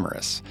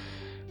polyamorous.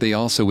 They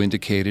also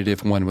indicated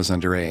if one was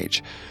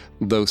underage,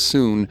 though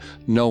soon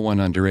no one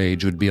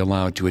underage would be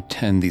allowed to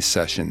attend these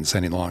sessions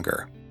any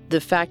longer. The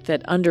fact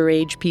that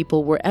underage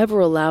people were ever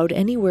allowed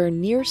anywhere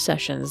near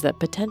sessions that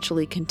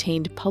potentially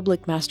contained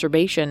public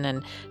masturbation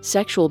and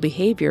sexual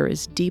behavior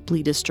is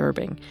deeply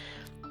disturbing.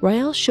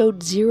 Raël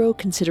showed zero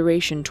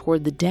consideration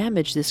toward the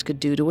damage this could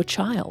do to a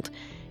child.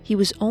 He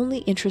was only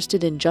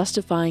interested in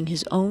justifying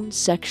his own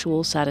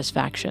sexual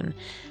satisfaction.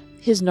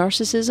 His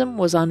narcissism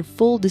was on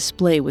full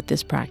display with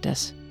this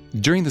practice.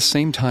 During the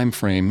same time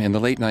frame in the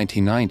late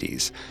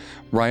 1990s,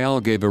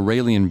 Raël gave a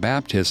Raelian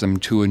baptism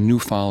to a new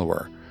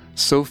follower,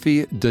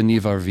 Sophie de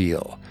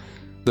Nivarville.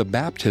 The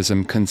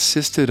baptism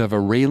consisted of a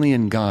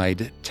Raelian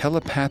guide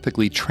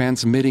telepathically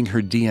transmitting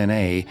her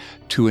DNA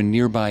to a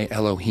nearby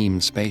Elohim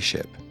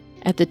spaceship.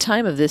 At the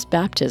time of this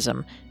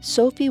baptism,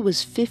 Sophie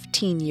was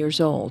 15 years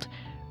old.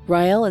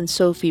 Raël and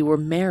Sophie were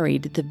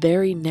married the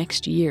very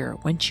next year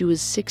when she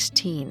was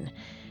 16.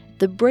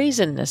 The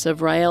brazenness of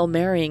Raël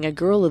marrying a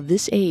girl of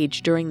this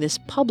age during this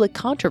public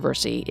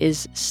controversy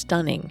is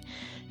stunning.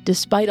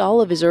 Despite all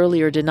of his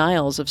earlier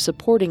denials of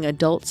supporting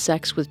adult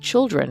sex with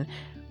children,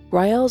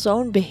 Raël's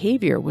own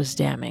behavior was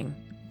damning.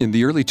 In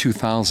the early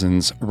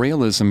 2000s,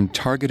 Raëlism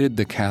targeted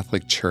the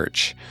Catholic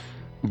Church.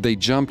 They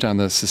jumped on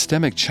the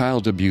systemic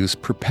child abuse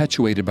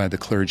perpetuated by the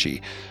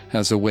clergy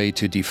as a way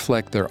to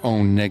deflect their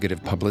own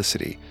negative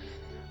publicity.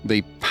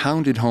 They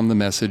pounded home the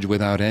message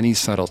without any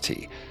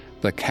subtlety.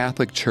 The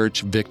Catholic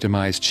Church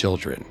victimized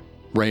children.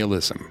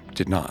 Raëlism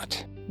did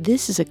not.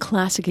 This is a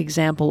classic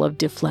example of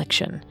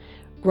deflection.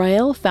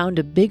 Raël found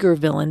a bigger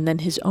villain than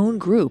his own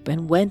group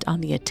and went on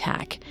the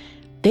attack.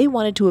 They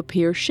wanted to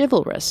appear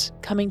chivalrous,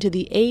 coming to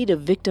the aid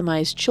of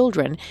victimized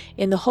children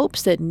in the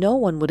hopes that no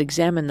one would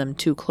examine them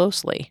too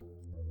closely.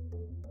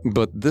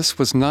 But this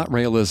was not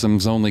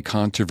Raëlism's only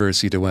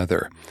controversy to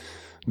weather.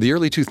 The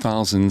early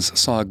 2000s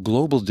saw a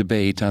global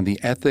debate on the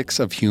ethics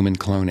of human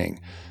cloning.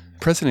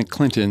 President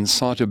Clinton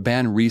sought to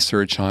ban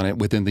research on it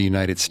within the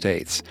United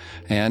States,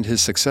 and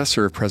his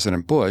successor,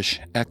 President Bush,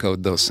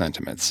 echoed those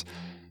sentiments.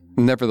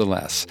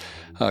 Nevertheless,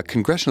 a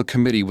congressional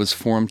committee was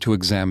formed to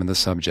examine the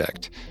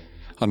subject.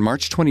 On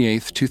March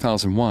 28,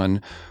 2001,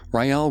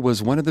 Raël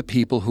was one of the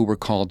people who were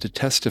called to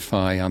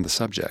testify on the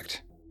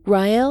subject.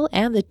 Raël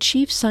and the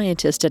chief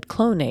scientist at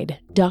Clonaid,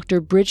 Dr.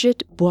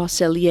 Brigitte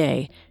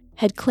Boisselier,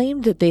 had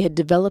claimed that they had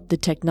developed the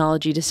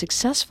technology to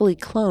successfully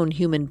clone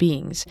human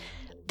beings.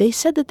 They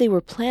said that they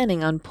were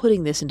planning on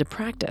putting this into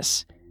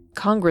practice.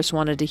 Congress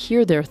wanted to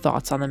hear their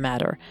thoughts on the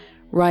matter.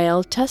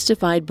 Raël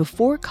testified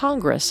before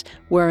Congress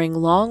wearing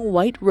long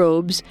white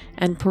robes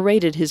and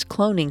paraded his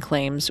cloning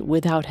claims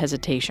without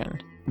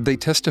hesitation. They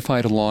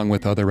testified along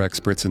with other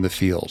experts in the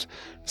field,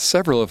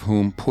 several of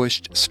whom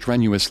pushed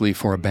strenuously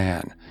for a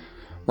ban.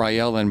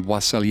 Raël and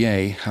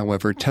Boisselier,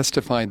 however,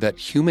 testified that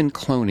human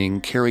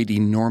cloning carried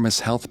enormous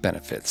health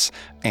benefits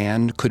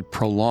and could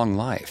prolong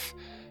life.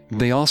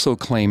 They also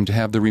claimed to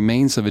have the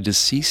remains of a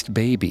deceased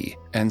baby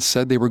and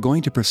said they were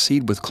going to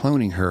proceed with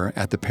cloning her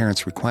at the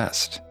parents'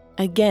 request.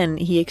 Again,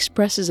 he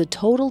expresses a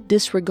total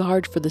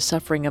disregard for the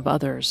suffering of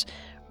others.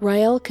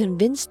 Raël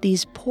convinced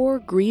these poor,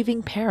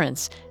 grieving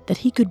parents that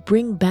he could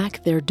bring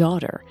back their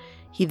daughter.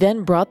 He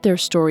then brought their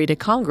story to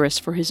Congress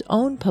for his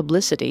own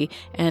publicity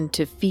and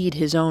to feed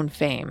his own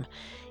fame.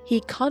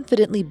 He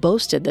confidently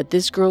boasted that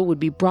this girl would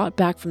be brought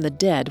back from the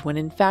dead when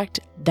in fact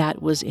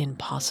that was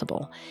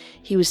impossible.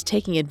 He was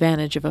taking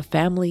advantage of a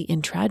family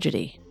in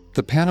tragedy.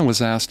 The panel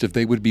was asked if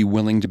they would be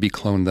willing to be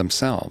cloned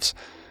themselves.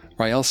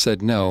 Raël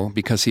said no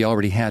because he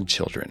already had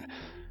children.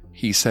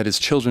 He said his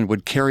children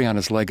would carry on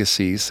his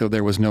legacy, so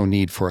there was no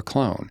need for a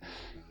clone.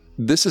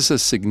 This is a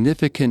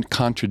significant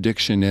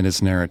contradiction in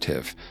his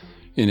narrative.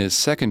 In his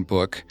second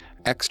book,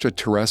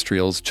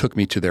 Extraterrestrials Took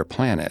Me to Their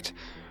Planet,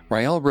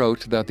 Raël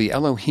wrote that the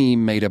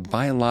Elohim made a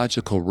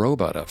biological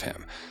robot of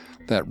him.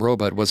 That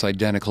robot was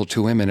identical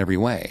to him in every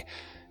way.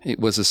 It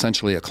was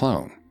essentially a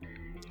clone.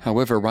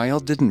 However,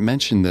 Raël didn't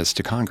mention this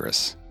to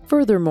Congress.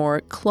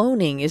 Furthermore,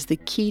 cloning is the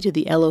key to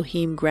the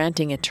Elohim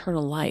granting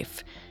eternal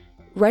life.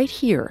 Right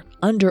here,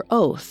 under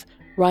oath,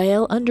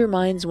 Raël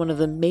undermines one of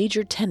the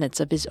major tenets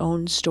of his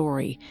own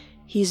story.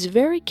 He's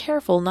very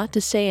careful not to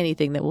say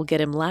anything that will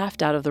get him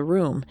laughed out of the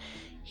room.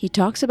 He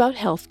talks about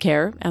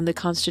healthcare and the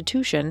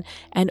Constitution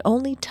and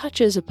only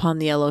touches upon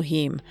the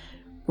Elohim.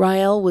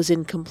 Raël was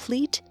in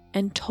complete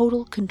and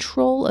total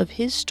control of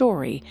his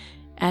story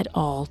at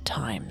all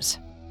times.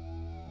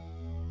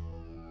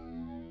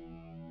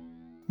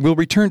 We'll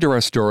return to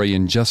our story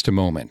in just a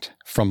moment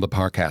from the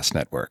Parcast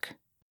Network.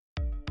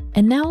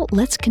 And now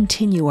let's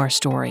continue our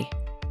story.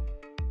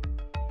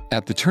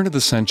 At the turn of the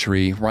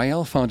century,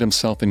 Raël found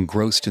himself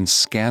engrossed in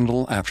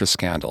scandal after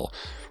scandal,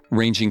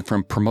 ranging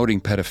from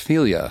promoting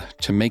pedophilia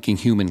to making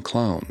human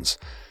clones.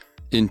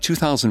 In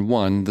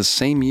 2001, the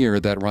same year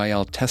that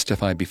Raël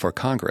testified before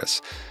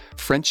Congress,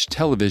 French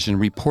television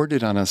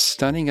reported on a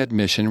stunning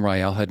admission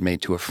Raël had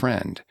made to a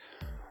friend.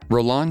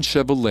 Roland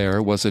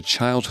Chevalier was a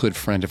childhood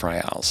friend of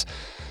Raël's.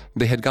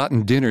 They had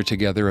gotten dinner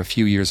together a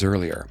few years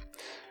earlier.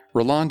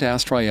 Roland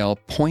asked Raël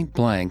point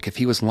blank if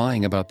he was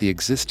lying about the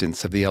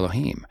existence of the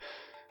Elohim.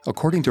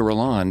 According to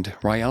Roland,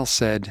 Raël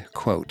said,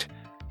 quote,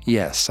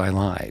 "Yes, I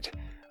lied.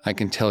 I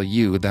can tell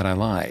you that I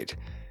lied.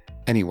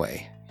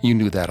 Anyway, you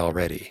knew that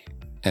already."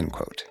 End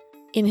quote.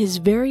 In his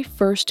very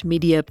first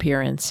media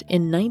appearance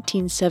in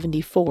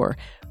 1974,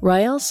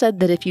 Raël said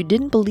that if you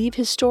didn't believe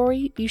his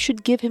story, you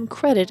should give him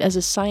credit as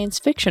a science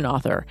fiction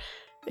author.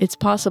 It's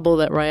possible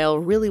that Raël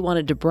really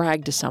wanted to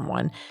brag to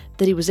someone,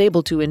 that he was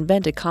able to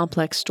invent a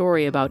complex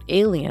story about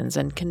aliens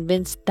and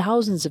convince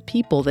thousands of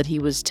people that he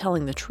was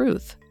telling the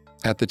truth.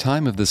 At the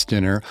time of this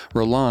dinner,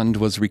 Roland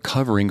was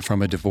recovering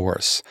from a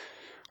divorce.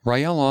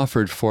 Raël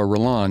offered for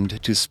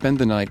Roland to spend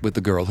the night with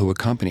the girl who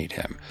accompanied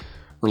him.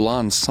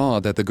 Roland saw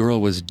that the girl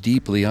was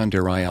deeply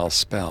under Raël's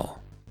spell.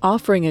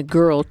 Offering a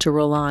girl to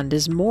Roland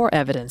is more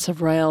evidence of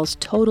Raël's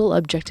total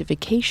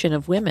objectification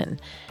of women.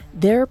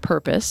 Their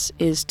purpose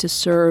is to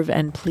serve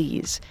and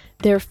please.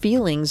 Their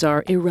feelings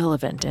are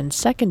irrelevant and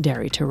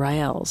secondary to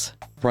Raël's.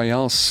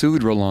 Raël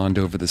sued Roland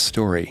over the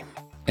story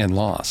and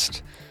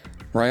lost.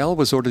 Raël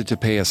was ordered to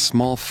pay a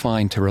small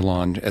fine to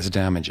Roland as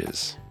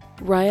damages.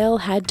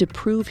 Raël had to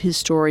prove his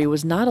story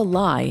was not a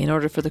lie in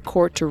order for the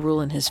court to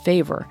rule in his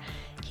favor.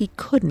 He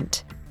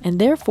couldn't,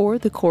 and therefore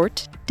the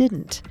court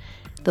didn't.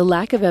 The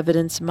lack of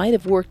evidence might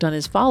have worked on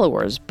his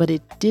followers, but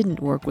it didn't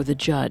work with a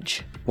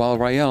judge. While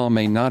Raël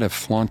may not have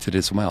flaunted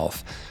his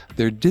wealth,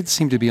 there did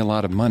seem to be a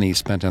lot of money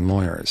spent on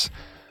lawyers.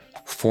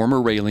 Former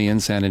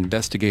Raelians and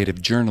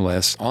investigative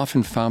journalists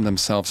often found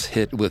themselves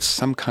hit with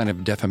some kind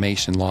of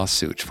defamation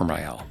lawsuit from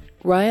Raël.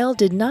 Raël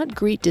did not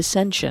greet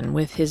dissension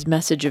with his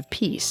message of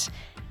peace.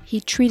 He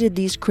treated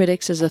these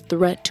critics as a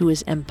threat to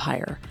his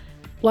empire.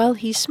 While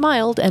he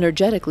smiled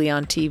energetically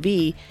on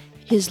TV,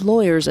 his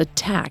lawyers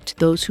attacked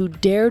those who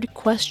dared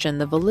question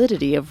the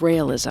validity of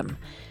Raëlism.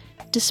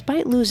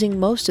 Despite losing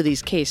most of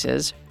these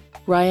cases,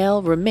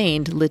 Raël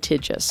remained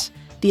litigious.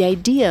 The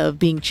idea of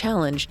being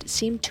challenged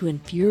seemed to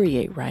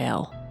infuriate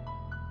Raël.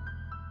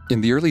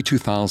 In the early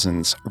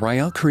 2000s,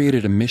 Raël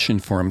created a mission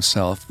for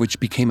himself which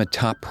became a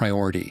top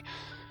priority.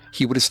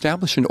 He would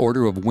establish an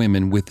order of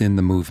women within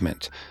the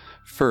movement.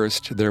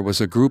 First, there was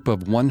a group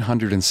of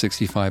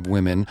 165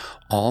 women,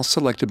 all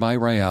selected by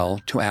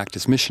Raël to act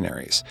as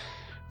missionaries.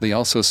 They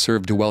also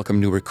served to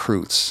welcome new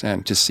recruits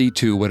and to see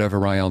to whatever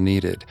Raël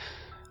needed.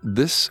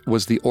 This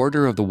was the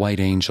Order of the White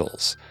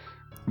Angels.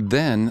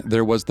 Then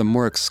there was the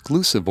more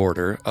exclusive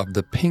order of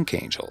the Pink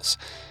Angels.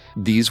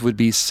 These would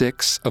be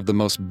 6 of the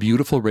most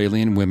beautiful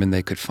Raelian women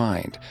they could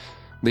find.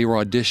 They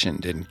were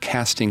auditioned in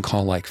casting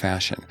call-like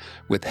fashion,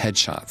 with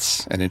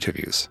headshots and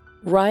interviews.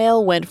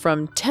 Raël went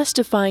from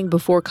testifying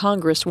before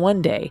Congress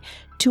one day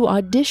to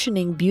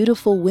auditioning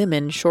beautiful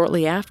women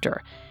shortly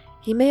after.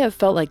 He may have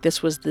felt like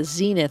this was the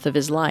zenith of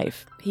his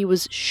life. He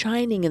was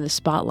shining in the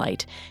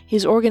spotlight.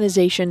 His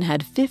organization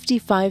had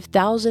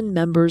 55,000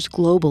 members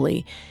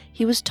globally.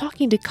 He was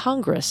talking to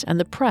Congress and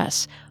the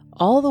press,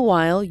 all the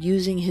while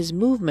using his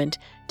movement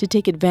to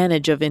take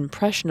advantage of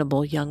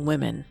impressionable young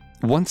women.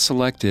 Once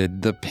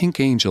selected, the Pink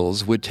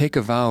Angels would take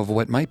a vow of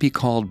what might be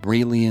called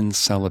Raelian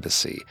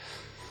celibacy.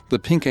 The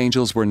Pink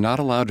Angels were not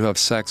allowed to have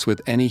sex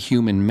with any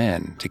human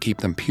men to keep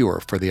them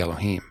pure for the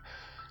Elohim.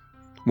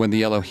 When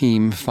the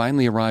Elohim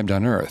finally arrived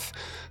on Earth,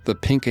 the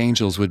Pink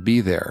Angels would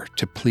be there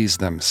to please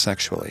them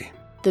sexually.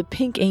 The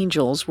Pink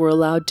Angels were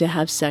allowed to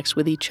have sex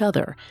with each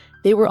other.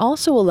 They were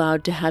also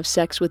allowed to have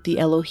sex with the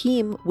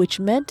Elohim, which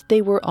meant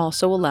they were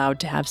also allowed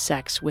to have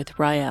sex with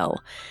Raël.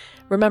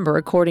 Remember,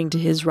 according to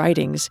his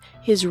writings,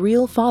 his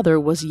real father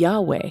was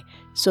Yahweh,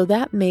 so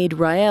that made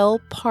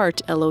Raël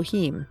part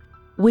Elohim,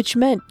 which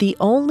meant the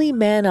only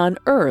man on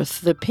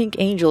earth the Pink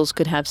Angels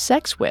could have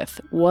sex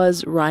with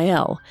was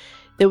Raël.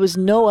 There was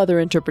no other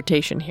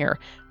interpretation here.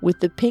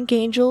 With the Pink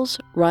Angels,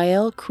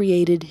 Raël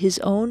created his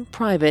own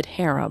private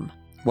harem.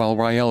 While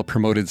Raël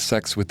promoted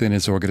sex within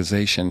his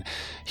organization,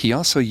 he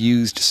also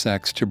used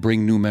sex to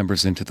bring new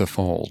members into the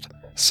fold.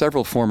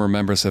 Several former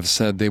members have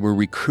said they were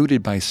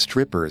recruited by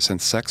strippers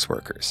and sex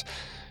workers.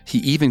 He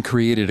even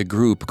created a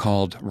group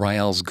called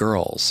Raël's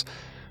Girls.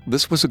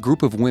 This was a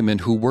group of women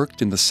who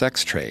worked in the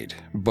sex trade,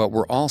 but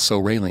were also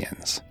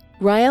Raelians.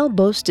 Raël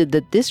boasted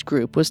that this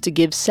group was to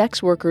give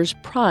sex workers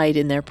pride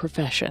in their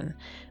profession,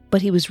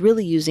 but he was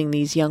really using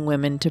these young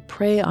women to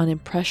prey on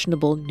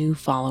impressionable new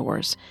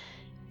followers.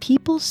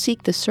 People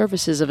seek the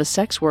services of a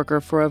sex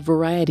worker for a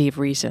variety of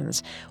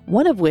reasons,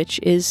 one of which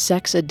is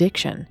sex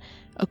addiction.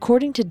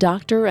 According to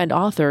doctor and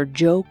author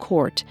Joe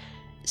Court,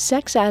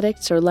 sex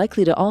addicts are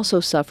likely to also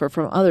suffer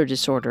from other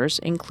disorders,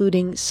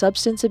 including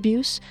substance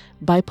abuse,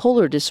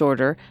 bipolar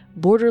disorder,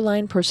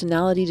 borderline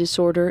personality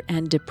disorder,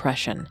 and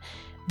depression.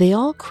 They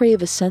all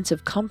crave a sense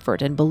of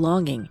comfort and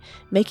belonging,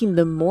 making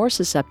them more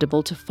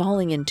susceptible to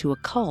falling into a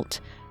cult,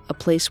 a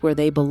place where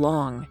they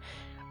belong.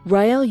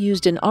 Raël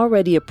used an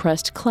already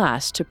oppressed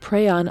class to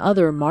prey on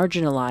other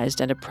marginalized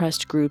and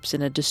oppressed groups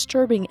in a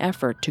disturbing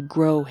effort to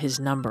grow his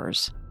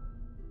numbers.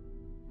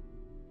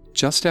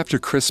 Just after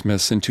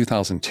Christmas in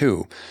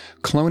 2002,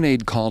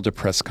 Clonaid called a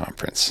press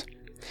conference.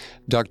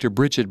 Dr.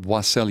 Bridget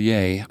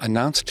Boisselier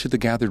announced to the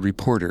gathered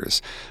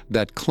reporters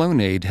that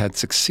Clonaid had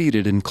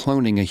succeeded in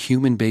cloning a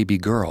human baby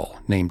girl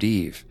named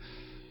Eve.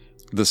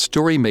 The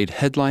story made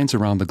headlines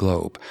around the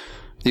globe.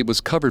 It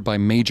was covered by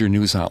major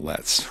news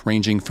outlets,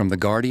 ranging from The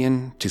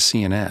Guardian to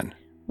CNN.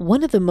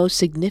 One of the most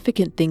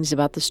significant things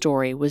about the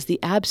story was the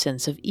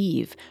absence of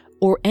Eve,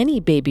 or any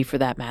baby for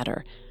that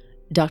matter.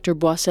 Dr.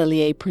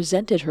 Boisselier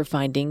presented her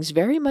findings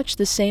very much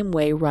the same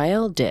way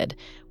Raël did,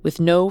 with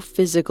no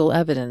physical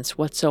evidence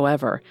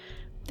whatsoever.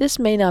 This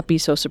may not be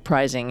so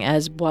surprising,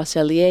 as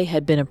Boisselier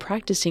had been a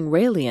practicing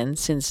Raelian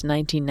since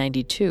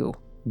 1992.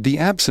 The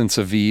absence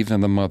of Eve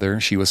and the mother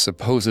she was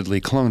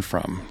supposedly cloned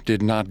from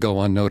did not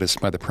go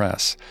unnoticed by the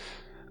press.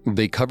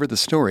 They covered the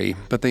story,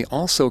 but they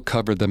also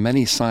covered the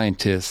many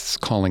scientists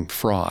calling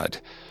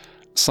fraud.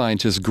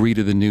 Scientists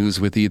greeted the news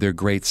with either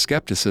great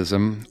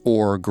skepticism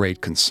or great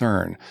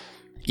concern.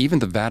 Even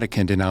the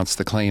Vatican denounced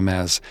the claim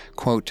as,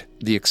 quote,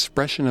 the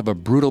expression of a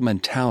brutal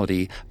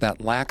mentality that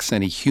lacks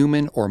any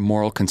human or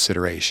moral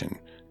consideration,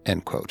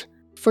 end quote.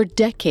 For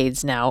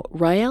decades now,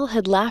 Raël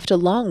had laughed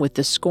along with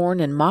the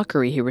scorn and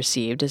mockery he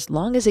received as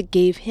long as it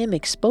gave him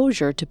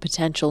exposure to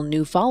potential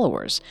new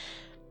followers.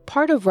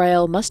 Part of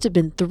Raël must have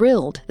been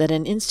thrilled that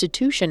an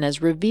institution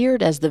as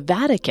revered as the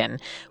Vatican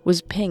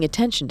was paying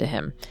attention to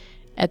him.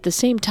 At the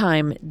same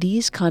time,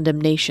 these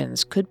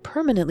condemnations could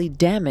permanently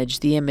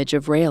damage the image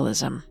of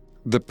Raëlism.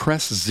 The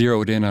press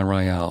zeroed in on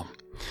Raël.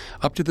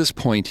 Up to this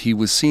point, he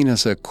was seen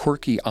as a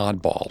quirky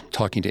oddball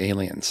talking to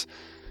aliens.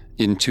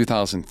 In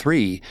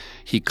 2003,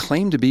 he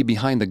claimed to be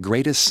behind the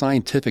greatest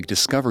scientific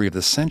discovery of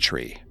the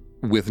century,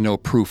 with no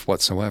proof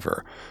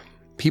whatsoever.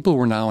 People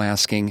were now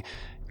asking,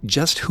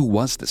 just who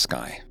was this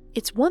guy?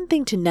 It's one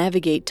thing to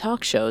navigate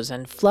talk shows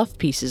and fluff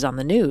pieces on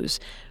the news.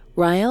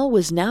 Raël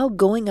was now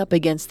going up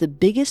against the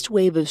biggest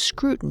wave of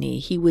scrutiny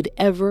he would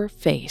ever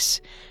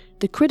face.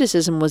 The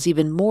criticism was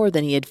even more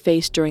than he had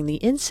faced during the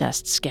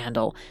incest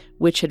scandal,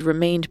 which had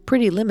remained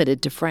pretty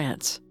limited to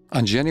France.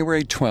 On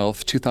January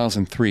 12,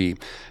 2003,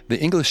 the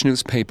English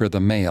newspaper The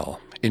Mail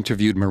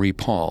interviewed Marie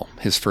Paul,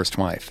 his first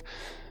wife.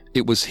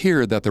 It was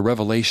here that the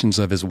revelations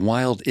of his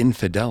wild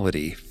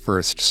infidelity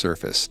first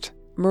surfaced.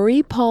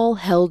 Marie Paul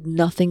held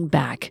nothing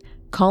back.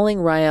 calling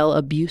Raël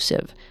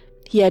abusive.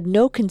 He had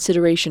no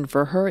consideration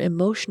for her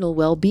emotional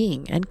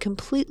well-being and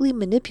completely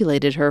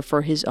manipulated her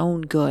for his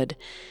own good.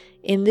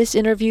 In this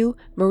interview,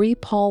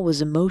 Marie-Paul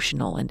was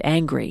emotional and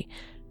angry.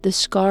 The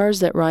scars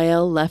that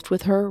Raël left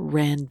with her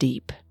ran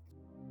deep.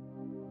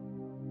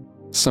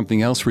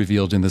 Something else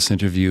revealed in this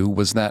interview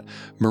was that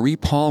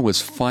Marie-Paul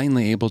was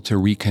finally able to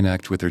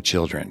reconnect with her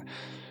children.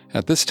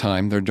 At this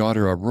time, their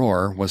daughter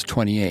Aurore was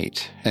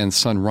 28 and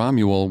son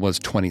Romuald was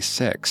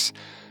 26.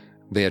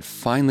 They had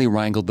finally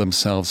wrangled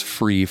themselves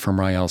free from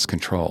Raël's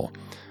control.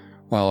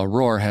 While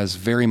Aurore has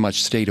very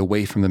much stayed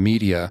away from the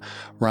media,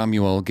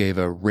 Romuald gave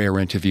a rare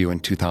interview in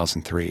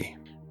 2003.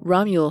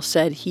 Romuald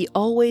said he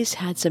always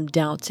had some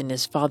doubts in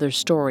his father's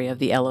story of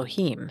the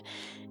Elohim.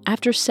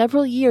 After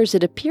several years,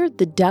 it appeared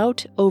the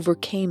doubt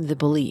overcame the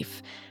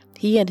belief.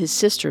 He and his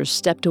sisters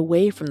stepped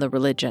away from the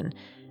religion.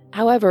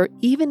 However,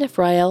 even if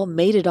Raël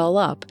made it all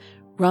up,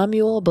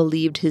 Romuald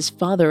believed his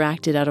father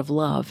acted out of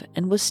love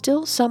and was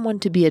still someone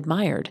to be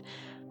admired.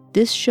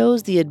 This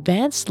shows the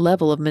advanced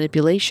level of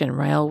manipulation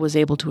Raël was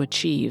able to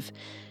achieve.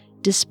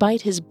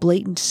 Despite his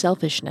blatant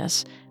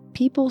selfishness,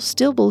 people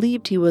still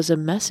believed he was a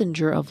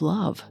messenger of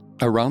love.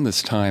 Around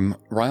this time,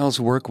 Raël's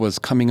work was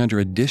coming under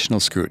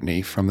additional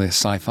scrutiny from the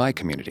sci-fi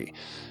community.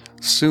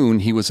 Soon,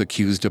 he was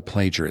accused of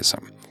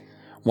plagiarism.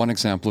 One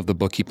example of the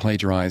book he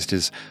plagiarized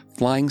is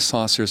Flying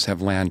Saucers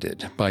Have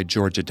Landed by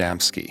George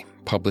Adamski,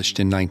 published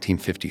in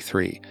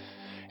 1953.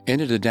 In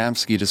it,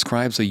 Adamski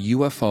describes a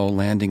UFO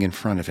landing in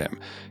front of him,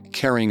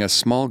 carrying a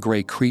small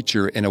gray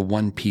creature in a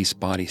one-piece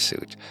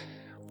bodysuit.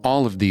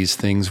 All of these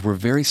things were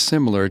very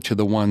similar to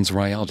the ones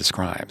Raël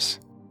describes.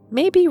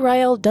 Maybe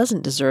Raël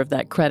doesn't deserve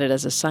that credit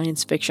as a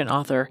science fiction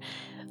author.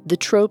 The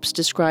tropes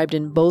described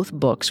in both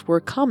books were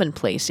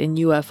commonplace in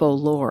UFO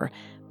lore,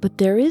 but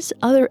there is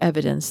other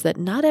evidence that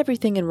not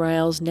everything in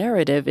Raël's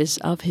narrative is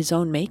of his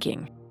own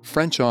making.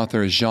 French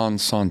author Jean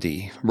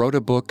Sondy wrote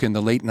a book in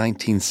the late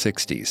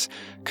 1960s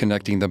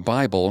connecting the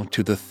Bible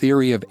to the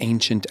theory of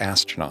ancient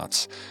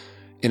astronauts.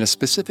 In a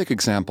specific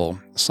example,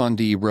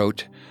 Sondy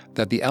wrote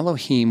that the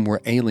Elohim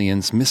were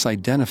aliens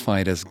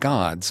misidentified as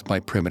gods by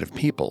primitive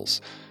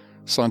peoples.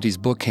 Sondy's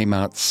book came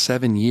out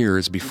 7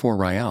 years before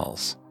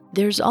Raël's.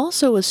 There's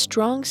also a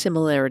strong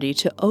similarity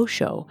to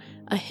Osho,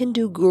 a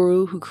Hindu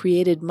guru who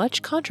created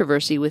much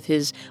controversy with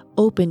his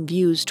open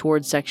views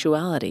toward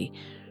sexuality.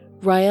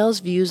 Raël's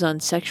views on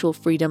sexual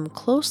freedom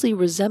closely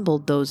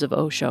resembled those of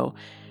Osho.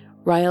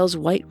 Raël's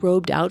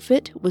white-robed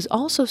outfit was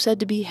also said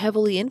to be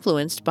heavily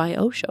influenced by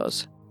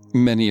Osho's.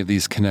 Many of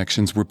these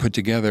connections were put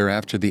together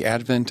after the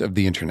advent of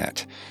the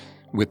Internet.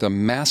 With a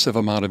massive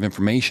amount of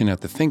information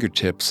at the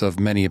fingertips of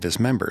many of his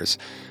members,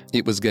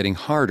 it was getting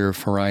harder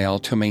for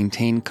Raël to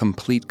maintain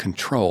complete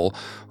control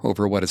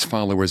over what his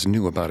followers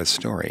knew about his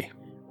story.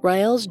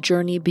 Raël's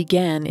journey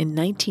began in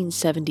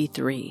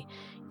 1973.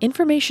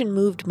 Information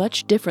moved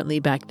much differently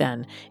back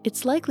then.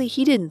 It's likely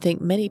he didn't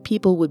think many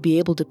people would be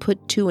able to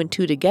put two and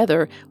two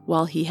together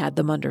while he had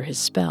them under his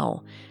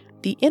spell.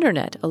 The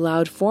Internet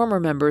allowed former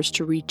members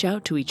to reach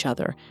out to each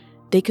other.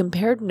 They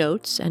compared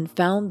notes and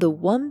found the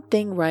one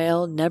thing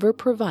Raël never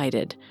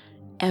provided: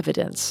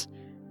 evidence.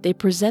 They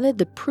presented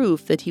the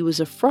proof that he was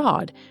a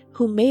fraud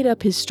who made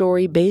up his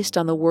story based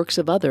on the works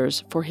of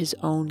others for his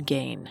own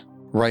gain.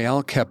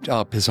 Raël kept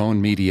up his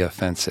own media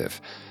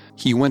offensive.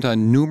 He went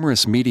on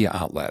numerous media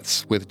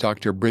outlets with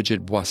Dr.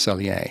 Brigitte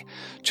Boisselier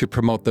to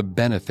promote the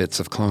benefits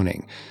of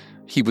cloning.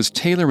 He was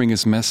tailoring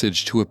his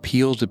message to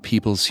appeal to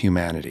people's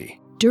humanity.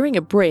 During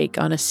a break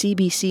on a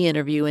CBC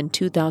interview in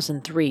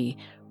 2003,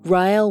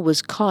 Raël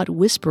was caught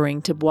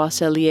whispering to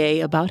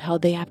Boisselier about how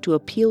they have to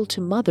appeal to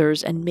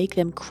mothers and make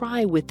them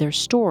cry with their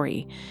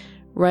story.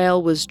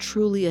 Raël was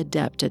truly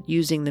adept at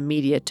using the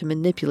media to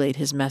manipulate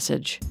his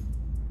message.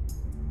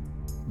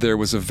 There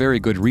was a very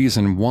good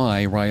reason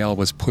why Raël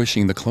was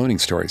pushing the cloning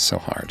story so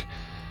hard.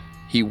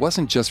 He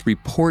wasn't just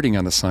reporting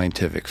on the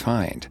scientific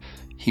find,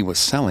 he was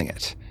selling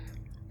it.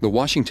 The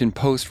Washington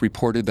Post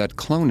reported that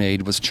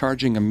Clonaid was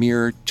charging a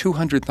mere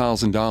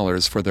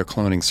 $200,000 for their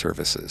cloning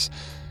services.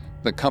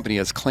 The company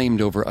has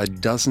claimed over a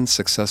dozen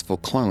successful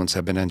clones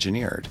have been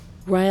engineered.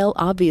 Raël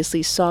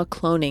obviously saw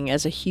cloning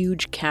as a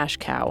huge cash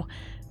cow.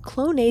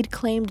 Clonaid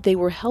claimed they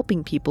were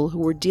helping people who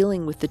were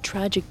dealing with the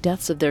tragic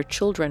deaths of their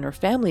children or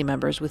family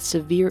members with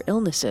severe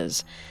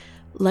illnesses.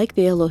 Like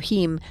the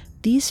Elohim,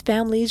 these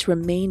families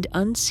remained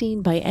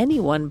unseen by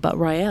anyone but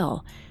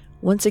Raël.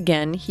 Once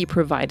again, he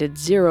provided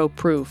zero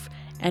proof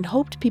and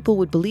hoped people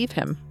would believe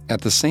him.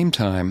 At the same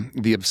time,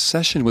 the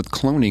obsession with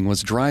cloning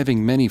was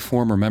driving many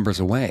former members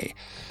away.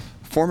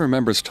 Former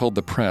members told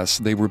the press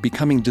they were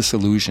becoming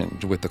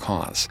disillusioned with the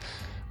cause.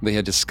 They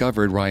had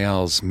discovered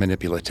Raël's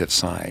manipulative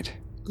side.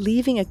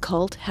 Leaving a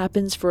cult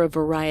happens for a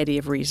variety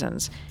of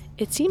reasons.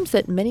 It seems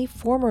that many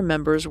former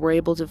members were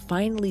able to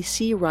finally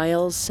see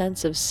Raël's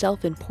sense of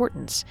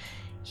self-importance.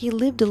 He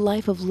lived a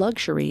life of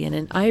luxury in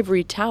an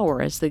ivory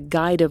tower as the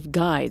guide of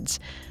guides.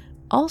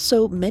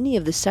 Also, many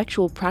of the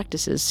sexual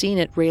practices seen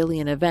at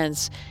Raelian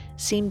events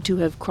seemed to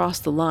have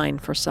crossed the line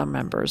for some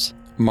members.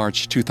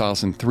 March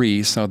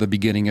 2003 saw the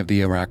beginning of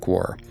the Iraq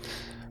War.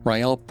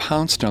 Raël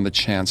pounced on the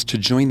chance to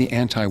join the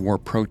anti-war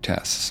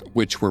protests,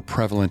 which were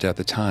prevalent at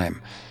the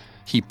time.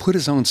 He put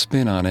his own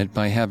spin on it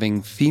by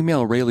having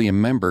female Raelian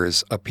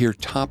members appear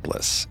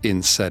topless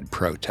in said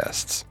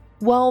protests.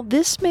 While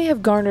this may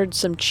have garnered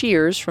some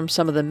cheers from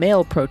some of the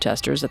male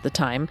protesters at the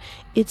time,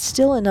 it's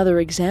still another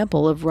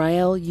example of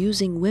Raël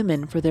using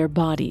women for their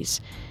bodies.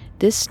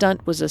 This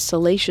stunt was a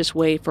salacious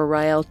way for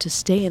Raël to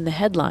stay in the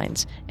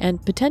headlines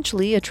and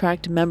potentially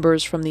attract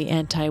members from the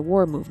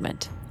anti-war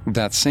movement.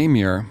 That same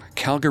year,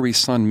 Calgary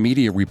Sun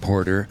media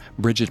reporter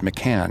Bridget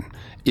McCann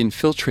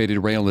infiltrated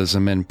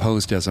Raëlism and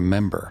posed as a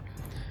member.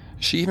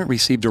 She even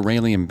received a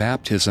Raelian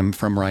baptism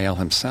from Raël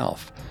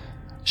himself.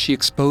 She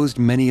exposed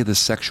many of the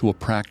sexual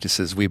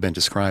practices we've been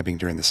describing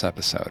during this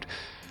episode.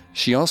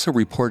 She also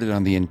reported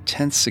on the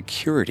intense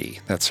security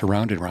that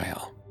surrounded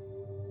Raël.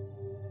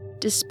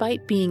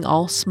 Despite being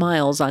all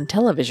smiles on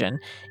television,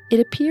 it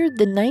appeared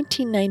the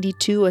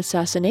 1992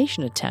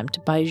 assassination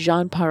attempt by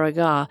Jean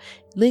Paragat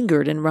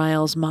lingered in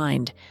Raël's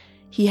mind.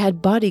 He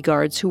had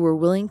bodyguards who were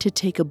willing to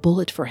take a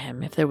bullet for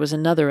him if there was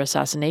another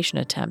assassination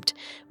attempt,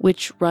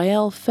 which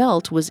Raël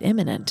felt was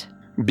imminent.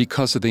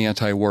 Because of the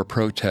anti-war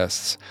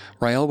protests,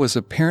 Raël was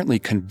apparently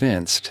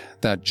convinced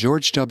that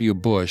George W.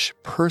 Bush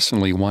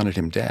personally wanted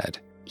him dead.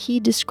 He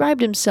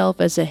described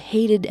himself as a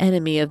hated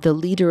enemy of the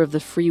leader of the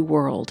free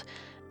world.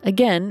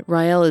 Again,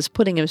 Raël is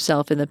putting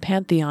himself in the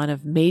pantheon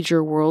of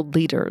major world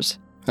leaders.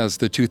 As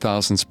the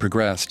 2000s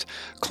progressed,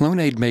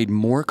 Clonaid made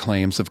more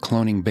claims of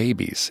cloning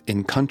babies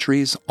in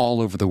countries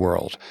all over the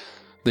world.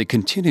 They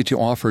continued to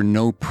offer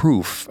no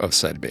proof of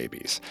said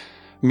babies.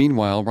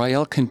 Meanwhile,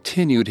 Raël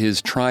continued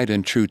his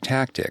tried-and-true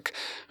tactic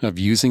of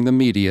using the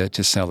media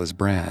to sell his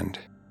brand.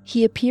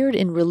 He appeared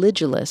in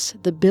Religulous,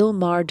 the Bill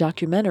Maher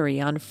documentary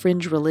on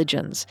fringe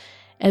religions.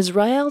 As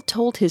Raël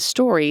told his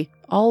story,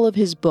 all of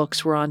his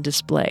books were on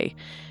display.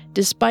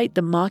 Despite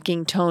the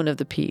mocking tone of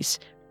the piece,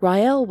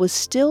 Raël was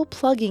still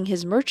plugging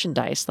his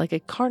merchandise like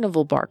a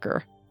carnival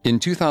barker. In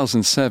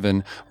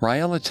 2007,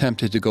 Raël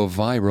attempted to go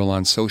viral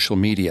on social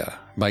media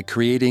by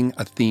creating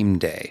a theme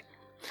day.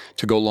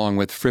 To go along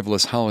with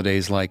frivolous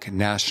holidays like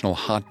National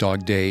Hot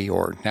Dog Day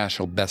or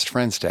National Best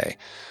Friends Day,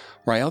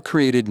 Raël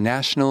created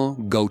National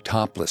Go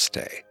Topless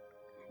Day.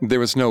 There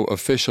was no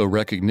official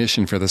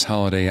recognition for this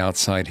holiday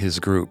outside his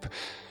group.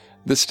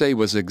 This day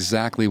was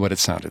exactly what it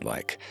sounded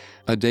like,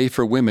 a day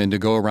for women to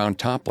go around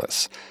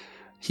topless.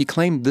 He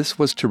claimed this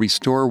was to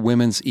restore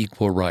women's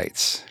equal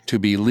rights, to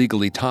be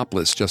legally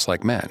topless just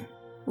like men.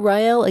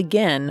 Raël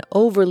again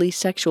overly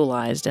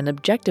sexualized and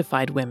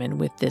objectified women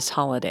with this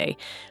holiday,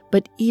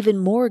 but even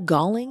more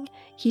galling,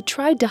 he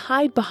tried to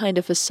hide behind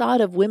a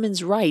facade of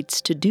women's rights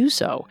to do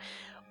so.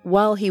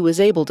 While he was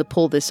able to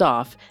pull this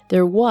off,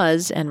 there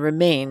was and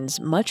remains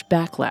much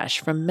backlash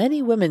from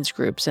many women's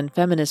groups and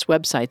feminist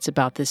websites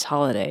about this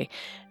holiday.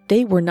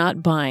 They were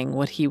not buying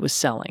what he was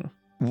selling.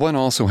 One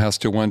also has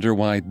to wonder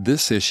why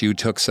this issue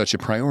took such a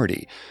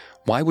priority.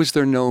 Why was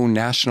there no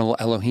National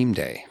Elohim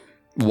Day?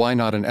 Why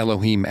not an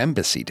Elohim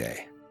Embassy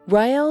Day?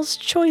 Raël's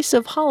choice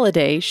of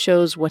holiday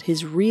shows what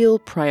his real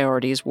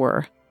priorities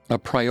were. A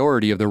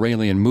priority of the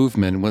Raelian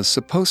movement was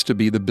supposed to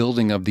be the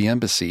building of the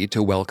embassy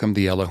to welcome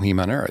the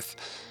Elohim on earth.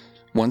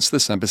 Once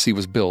this embassy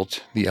was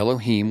built, the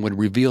Elohim would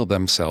reveal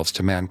themselves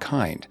to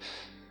mankind.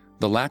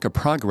 The lack of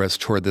progress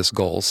toward this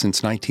goal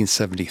since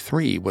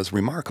 1973 was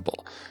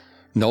remarkable.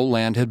 No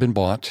land had been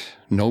bought,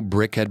 no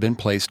brick had been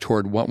placed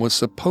toward what was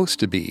supposed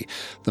to be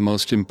the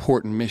most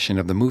important mission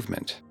of the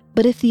movement.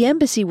 But if the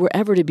embassy were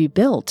ever to be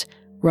built,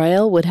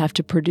 Raël would have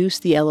to produce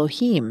the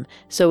Elohim,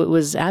 so it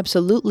was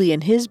absolutely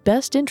in his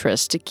best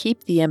interest to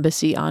keep the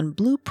embassy on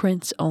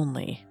blueprints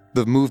only.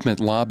 The movement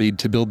lobbied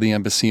to build the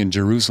embassy in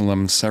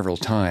Jerusalem several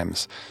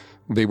times.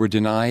 They were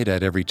denied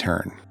at every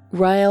turn.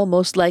 Raël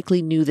most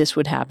likely knew this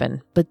would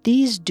happen, but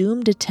these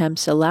doomed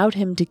attempts allowed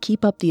him to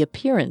keep up the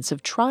appearance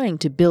of trying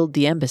to build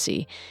the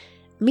embassy.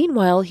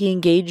 Meanwhile, he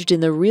engaged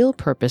in the real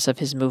purpose of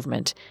his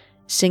movement: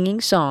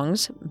 singing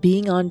songs,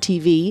 being on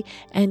TV,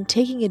 and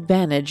taking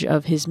advantage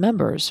of his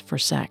members for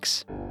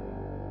sex.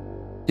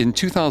 In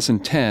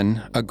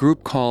 2010, a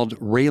group called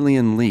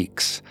Raelian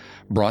Leaks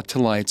brought to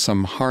light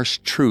some harsh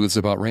truths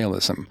about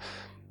Raëlism.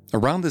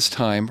 Around this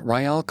time,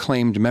 Raël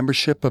claimed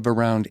membership of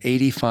around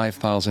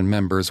 85,000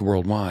 members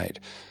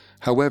worldwide.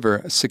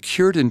 However,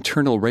 secured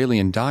internal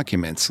Raelian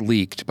documents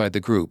leaked by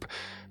the group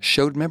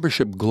showed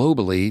membership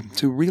globally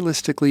to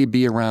realistically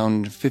be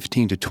around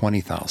 15 to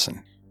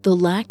 20,000. The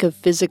lack of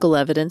physical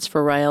evidence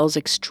for Raël's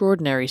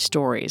extraordinary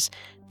stories,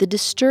 the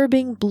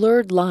disturbing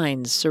blurred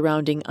lines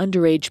surrounding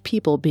underage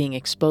people being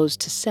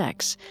exposed to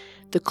sex,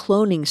 the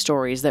cloning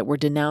stories that were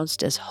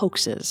denounced as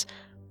hoaxes,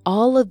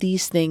 all of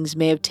these things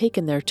may have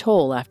taken their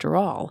toll after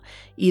all,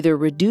 either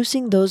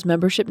reducing those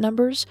membership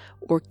numbers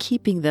or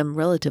keeping them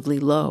relatively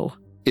low.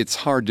 It's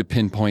hard to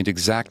pinpoint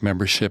exact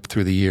membership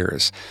through the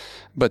years,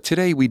 but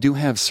today we do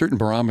have certain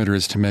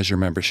barometers to measure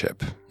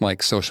membership,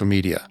 like social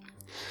media.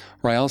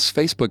 Raël's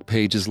Facebook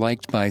page is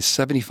liked by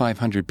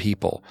 7,500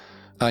 people.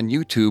 On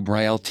YouTube,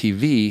 Raël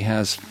TV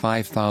has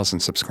 5,000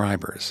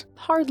 subscribers.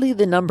 Hardly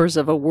the numbers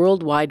of a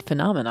worldwide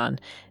phenomenon.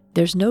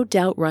 There's no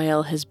doubt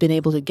Raël has been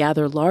able to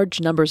gather large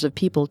numbers of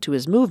people to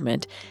his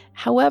movement.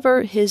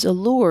 However, his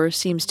allure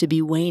seems to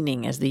be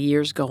waning as the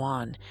years go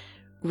on.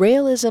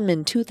 Raëlism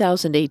in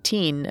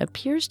 2018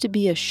 appears to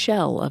be a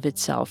shell of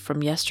itself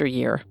from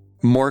yesteryear.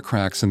 More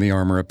cracks in the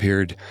armor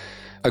appeared.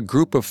 A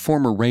group of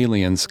former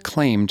Raelians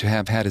claimed to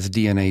have had his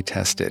DNA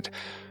tested.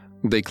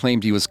 They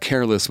claimed he was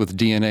careless with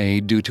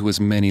DNA due to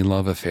his many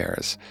love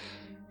affairs.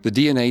 The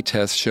DNA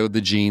test showed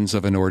the genes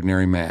of an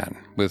ordinary man,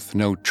 with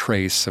no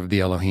trace of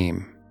the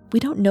Elohim. We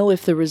don't know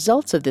if the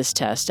results of this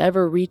test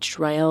ever reached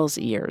Raël's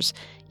ears.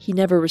 He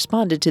never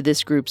responded to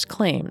this group's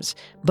claims,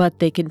 but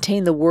they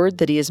contain the word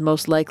that he is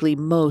most likely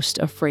most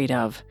afraid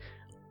of: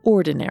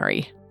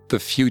 ordinary. The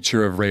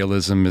future of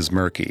Raëlism is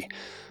murky.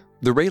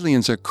 The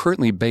Raelians are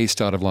currently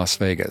based out of Las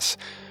Vegas.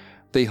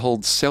 They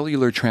hold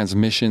cellular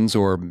transmissions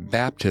or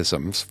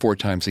baptisms 4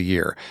 times a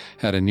year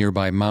at a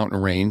nearby mountain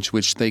range,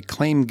 which they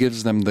claim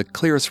gives them the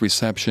clearest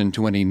reception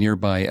to any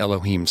nearby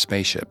Elohim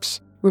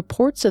spaceships.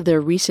 Reports of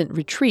their recent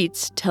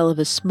retreats tell of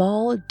a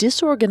small,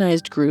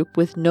 disorganized group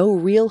with no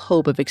real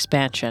hope of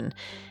expansion.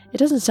 It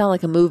doesn't sound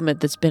like a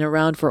movement that's been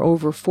around for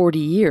over 40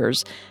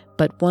 years,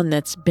 but one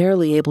that's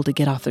barely able to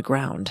get off the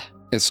ground.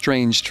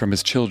 Estranged from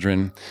his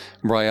children,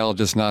 Raël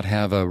does not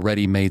have a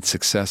ready-made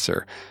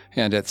successor,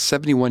 and at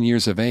 71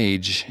 years of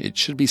age, it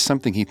should be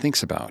something he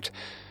thinks about.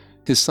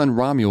 His son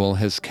Romuald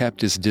has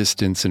kept his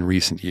distance in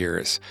recent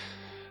years.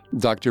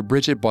 Dr.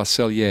 Bridget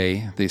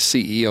Boisselier, the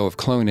CEO of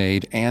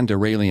Clonaid and a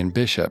Raelian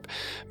bishop,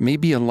 may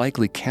be a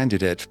likely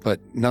candidate, but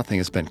nothing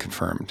has been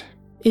confirmed.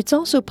 It's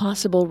also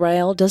possible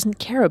Raël doesn't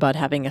care about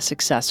having a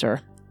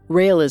successor.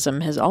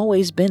 Raëlism has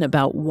always been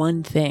about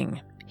one thing: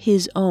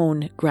 his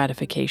own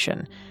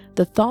gratification.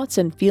 The thoughts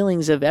and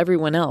feelings of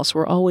everyone else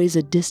were always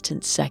a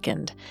distant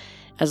second.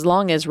 As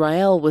long as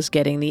Raël was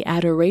getting the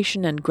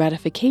adoration and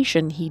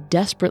gratification he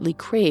desperately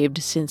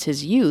craved since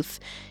his youth,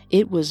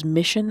 it was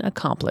mission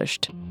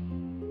accomplished.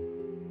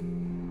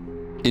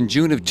 In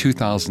June of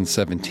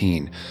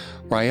 2017,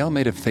 Raël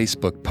made a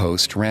Facebook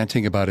post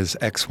ranting about his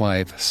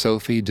ex-wife,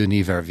 Sophie de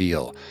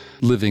Niverville,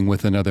 living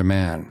with another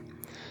man.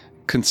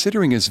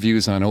 Considering his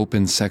views on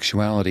open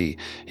sexuality,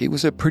 it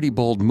was a pretty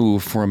bold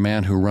move for a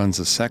man who runs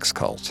a sex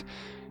cult.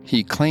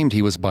 He claimed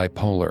he was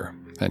bipolar,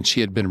 and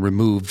she had been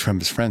removed from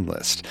his friend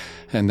list,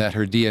 and that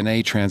her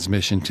DNA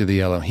transmission to the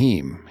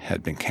Elohim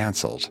had been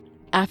canceled.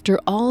 After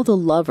all the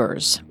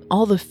lovers,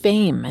 all the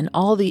fame, and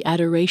all the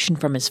adoration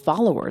from his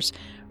followers,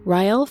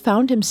 Raël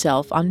found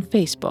himself on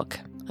Facebook,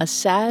 a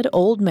sad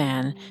old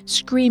man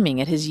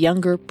screaming at his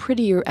younger,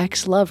 prettier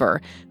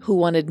ex-lover who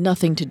wanted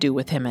nothing to do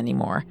with him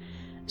anymore.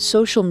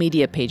 Social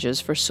media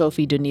pages for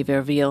Sophie de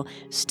Niverville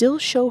still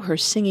show her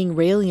singing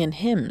Raelian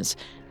hymns,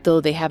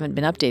 though they haven't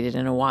been updated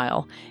in a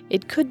while.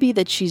 It could be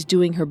that she's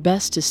doing her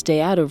best to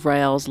stay out of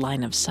Raël's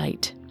line of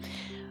sight.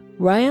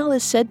 Raël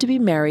is said to be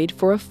married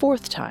for a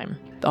 4th time,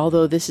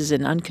 although this is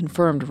an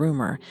unconfirmed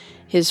rumor.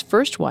 His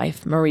first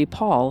wife,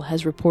 Marie-Paul,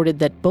 has reported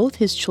that both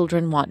his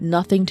children want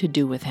nothing to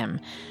do with him.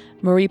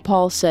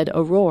 Marie-Paul said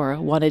Aurore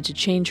wanted to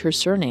change her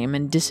surname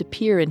and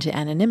disappear into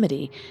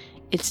anonymity.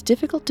 It's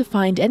difficult to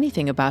find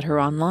anything about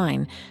her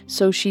online,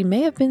 so she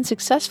may have been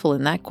successful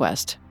in that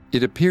quest.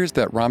 It appears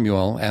that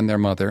Romuald and their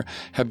mother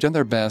have done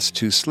their best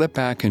to slip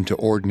back into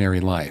ordinary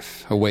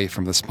life, away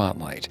from the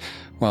spotlight,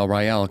 while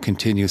Raël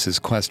continues his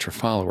quest for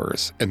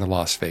followers in the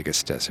Las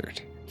Vegas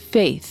desert.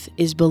 Faith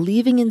is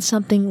believing in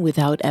something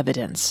without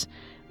evidence.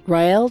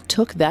 Raël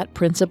took that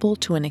principle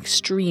to an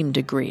extreme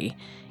degree.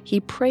 He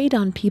preyed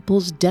on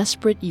people's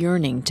desperate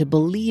yearning to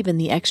believe in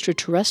the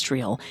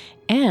extraterrestrial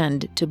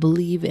and to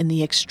believe in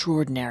the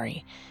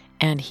extraordinary,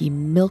 and he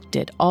milked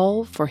it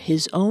all for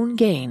his own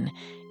gain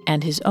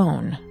and his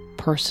own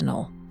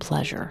personal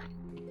pleasure.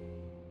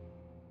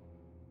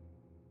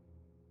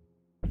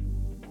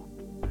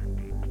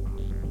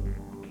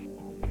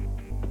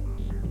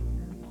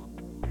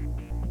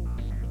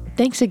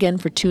 Thanks again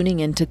for tuning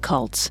in to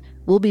Cults.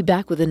 We'll be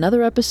back with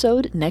another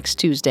episode next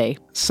Tuesday.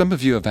 Some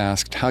of you have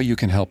asked how you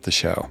can help the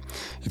show.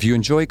 If you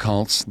enjoy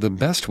Cults, the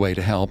best way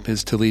to help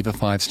is to leave a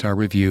 5-star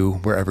review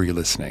wherever you're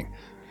listening.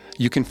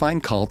 You can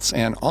find Cults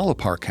and all of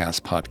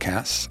Parcast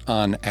podcasts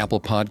on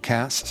Apple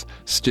Podcasts,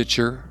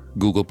 Stitcher,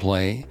 Google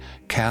Play,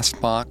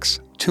 CastBox,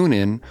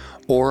 TuneIn,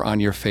 or on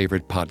your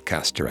favorite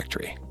podcast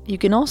directory. You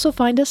can also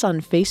find us on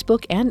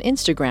Facebook and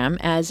Instagram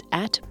as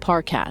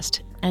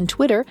 @Parcast and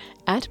Twitter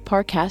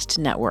 @Parcast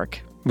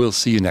Network. We'll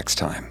see you next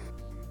time.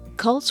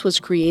 Cults was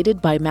created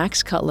by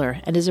Max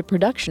Cutler and is a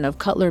production of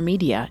Cutler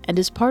Media and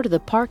is part of the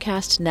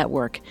Parcast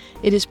Network.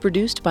 It is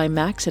produced by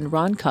Max and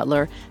Ron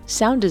Cutler,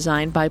 sound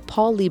design by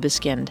Paul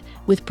Liebeskind,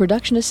 with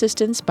production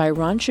assistance by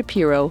Ron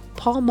Shapiro,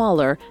 Paul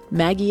Mahler,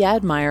 Maggie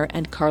Admire,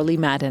 and Carly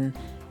Madden.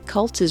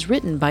 Cults is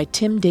written by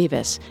Tim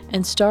Davis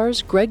and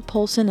stars Greg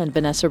Polson and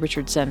Vanessa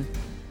Richardson.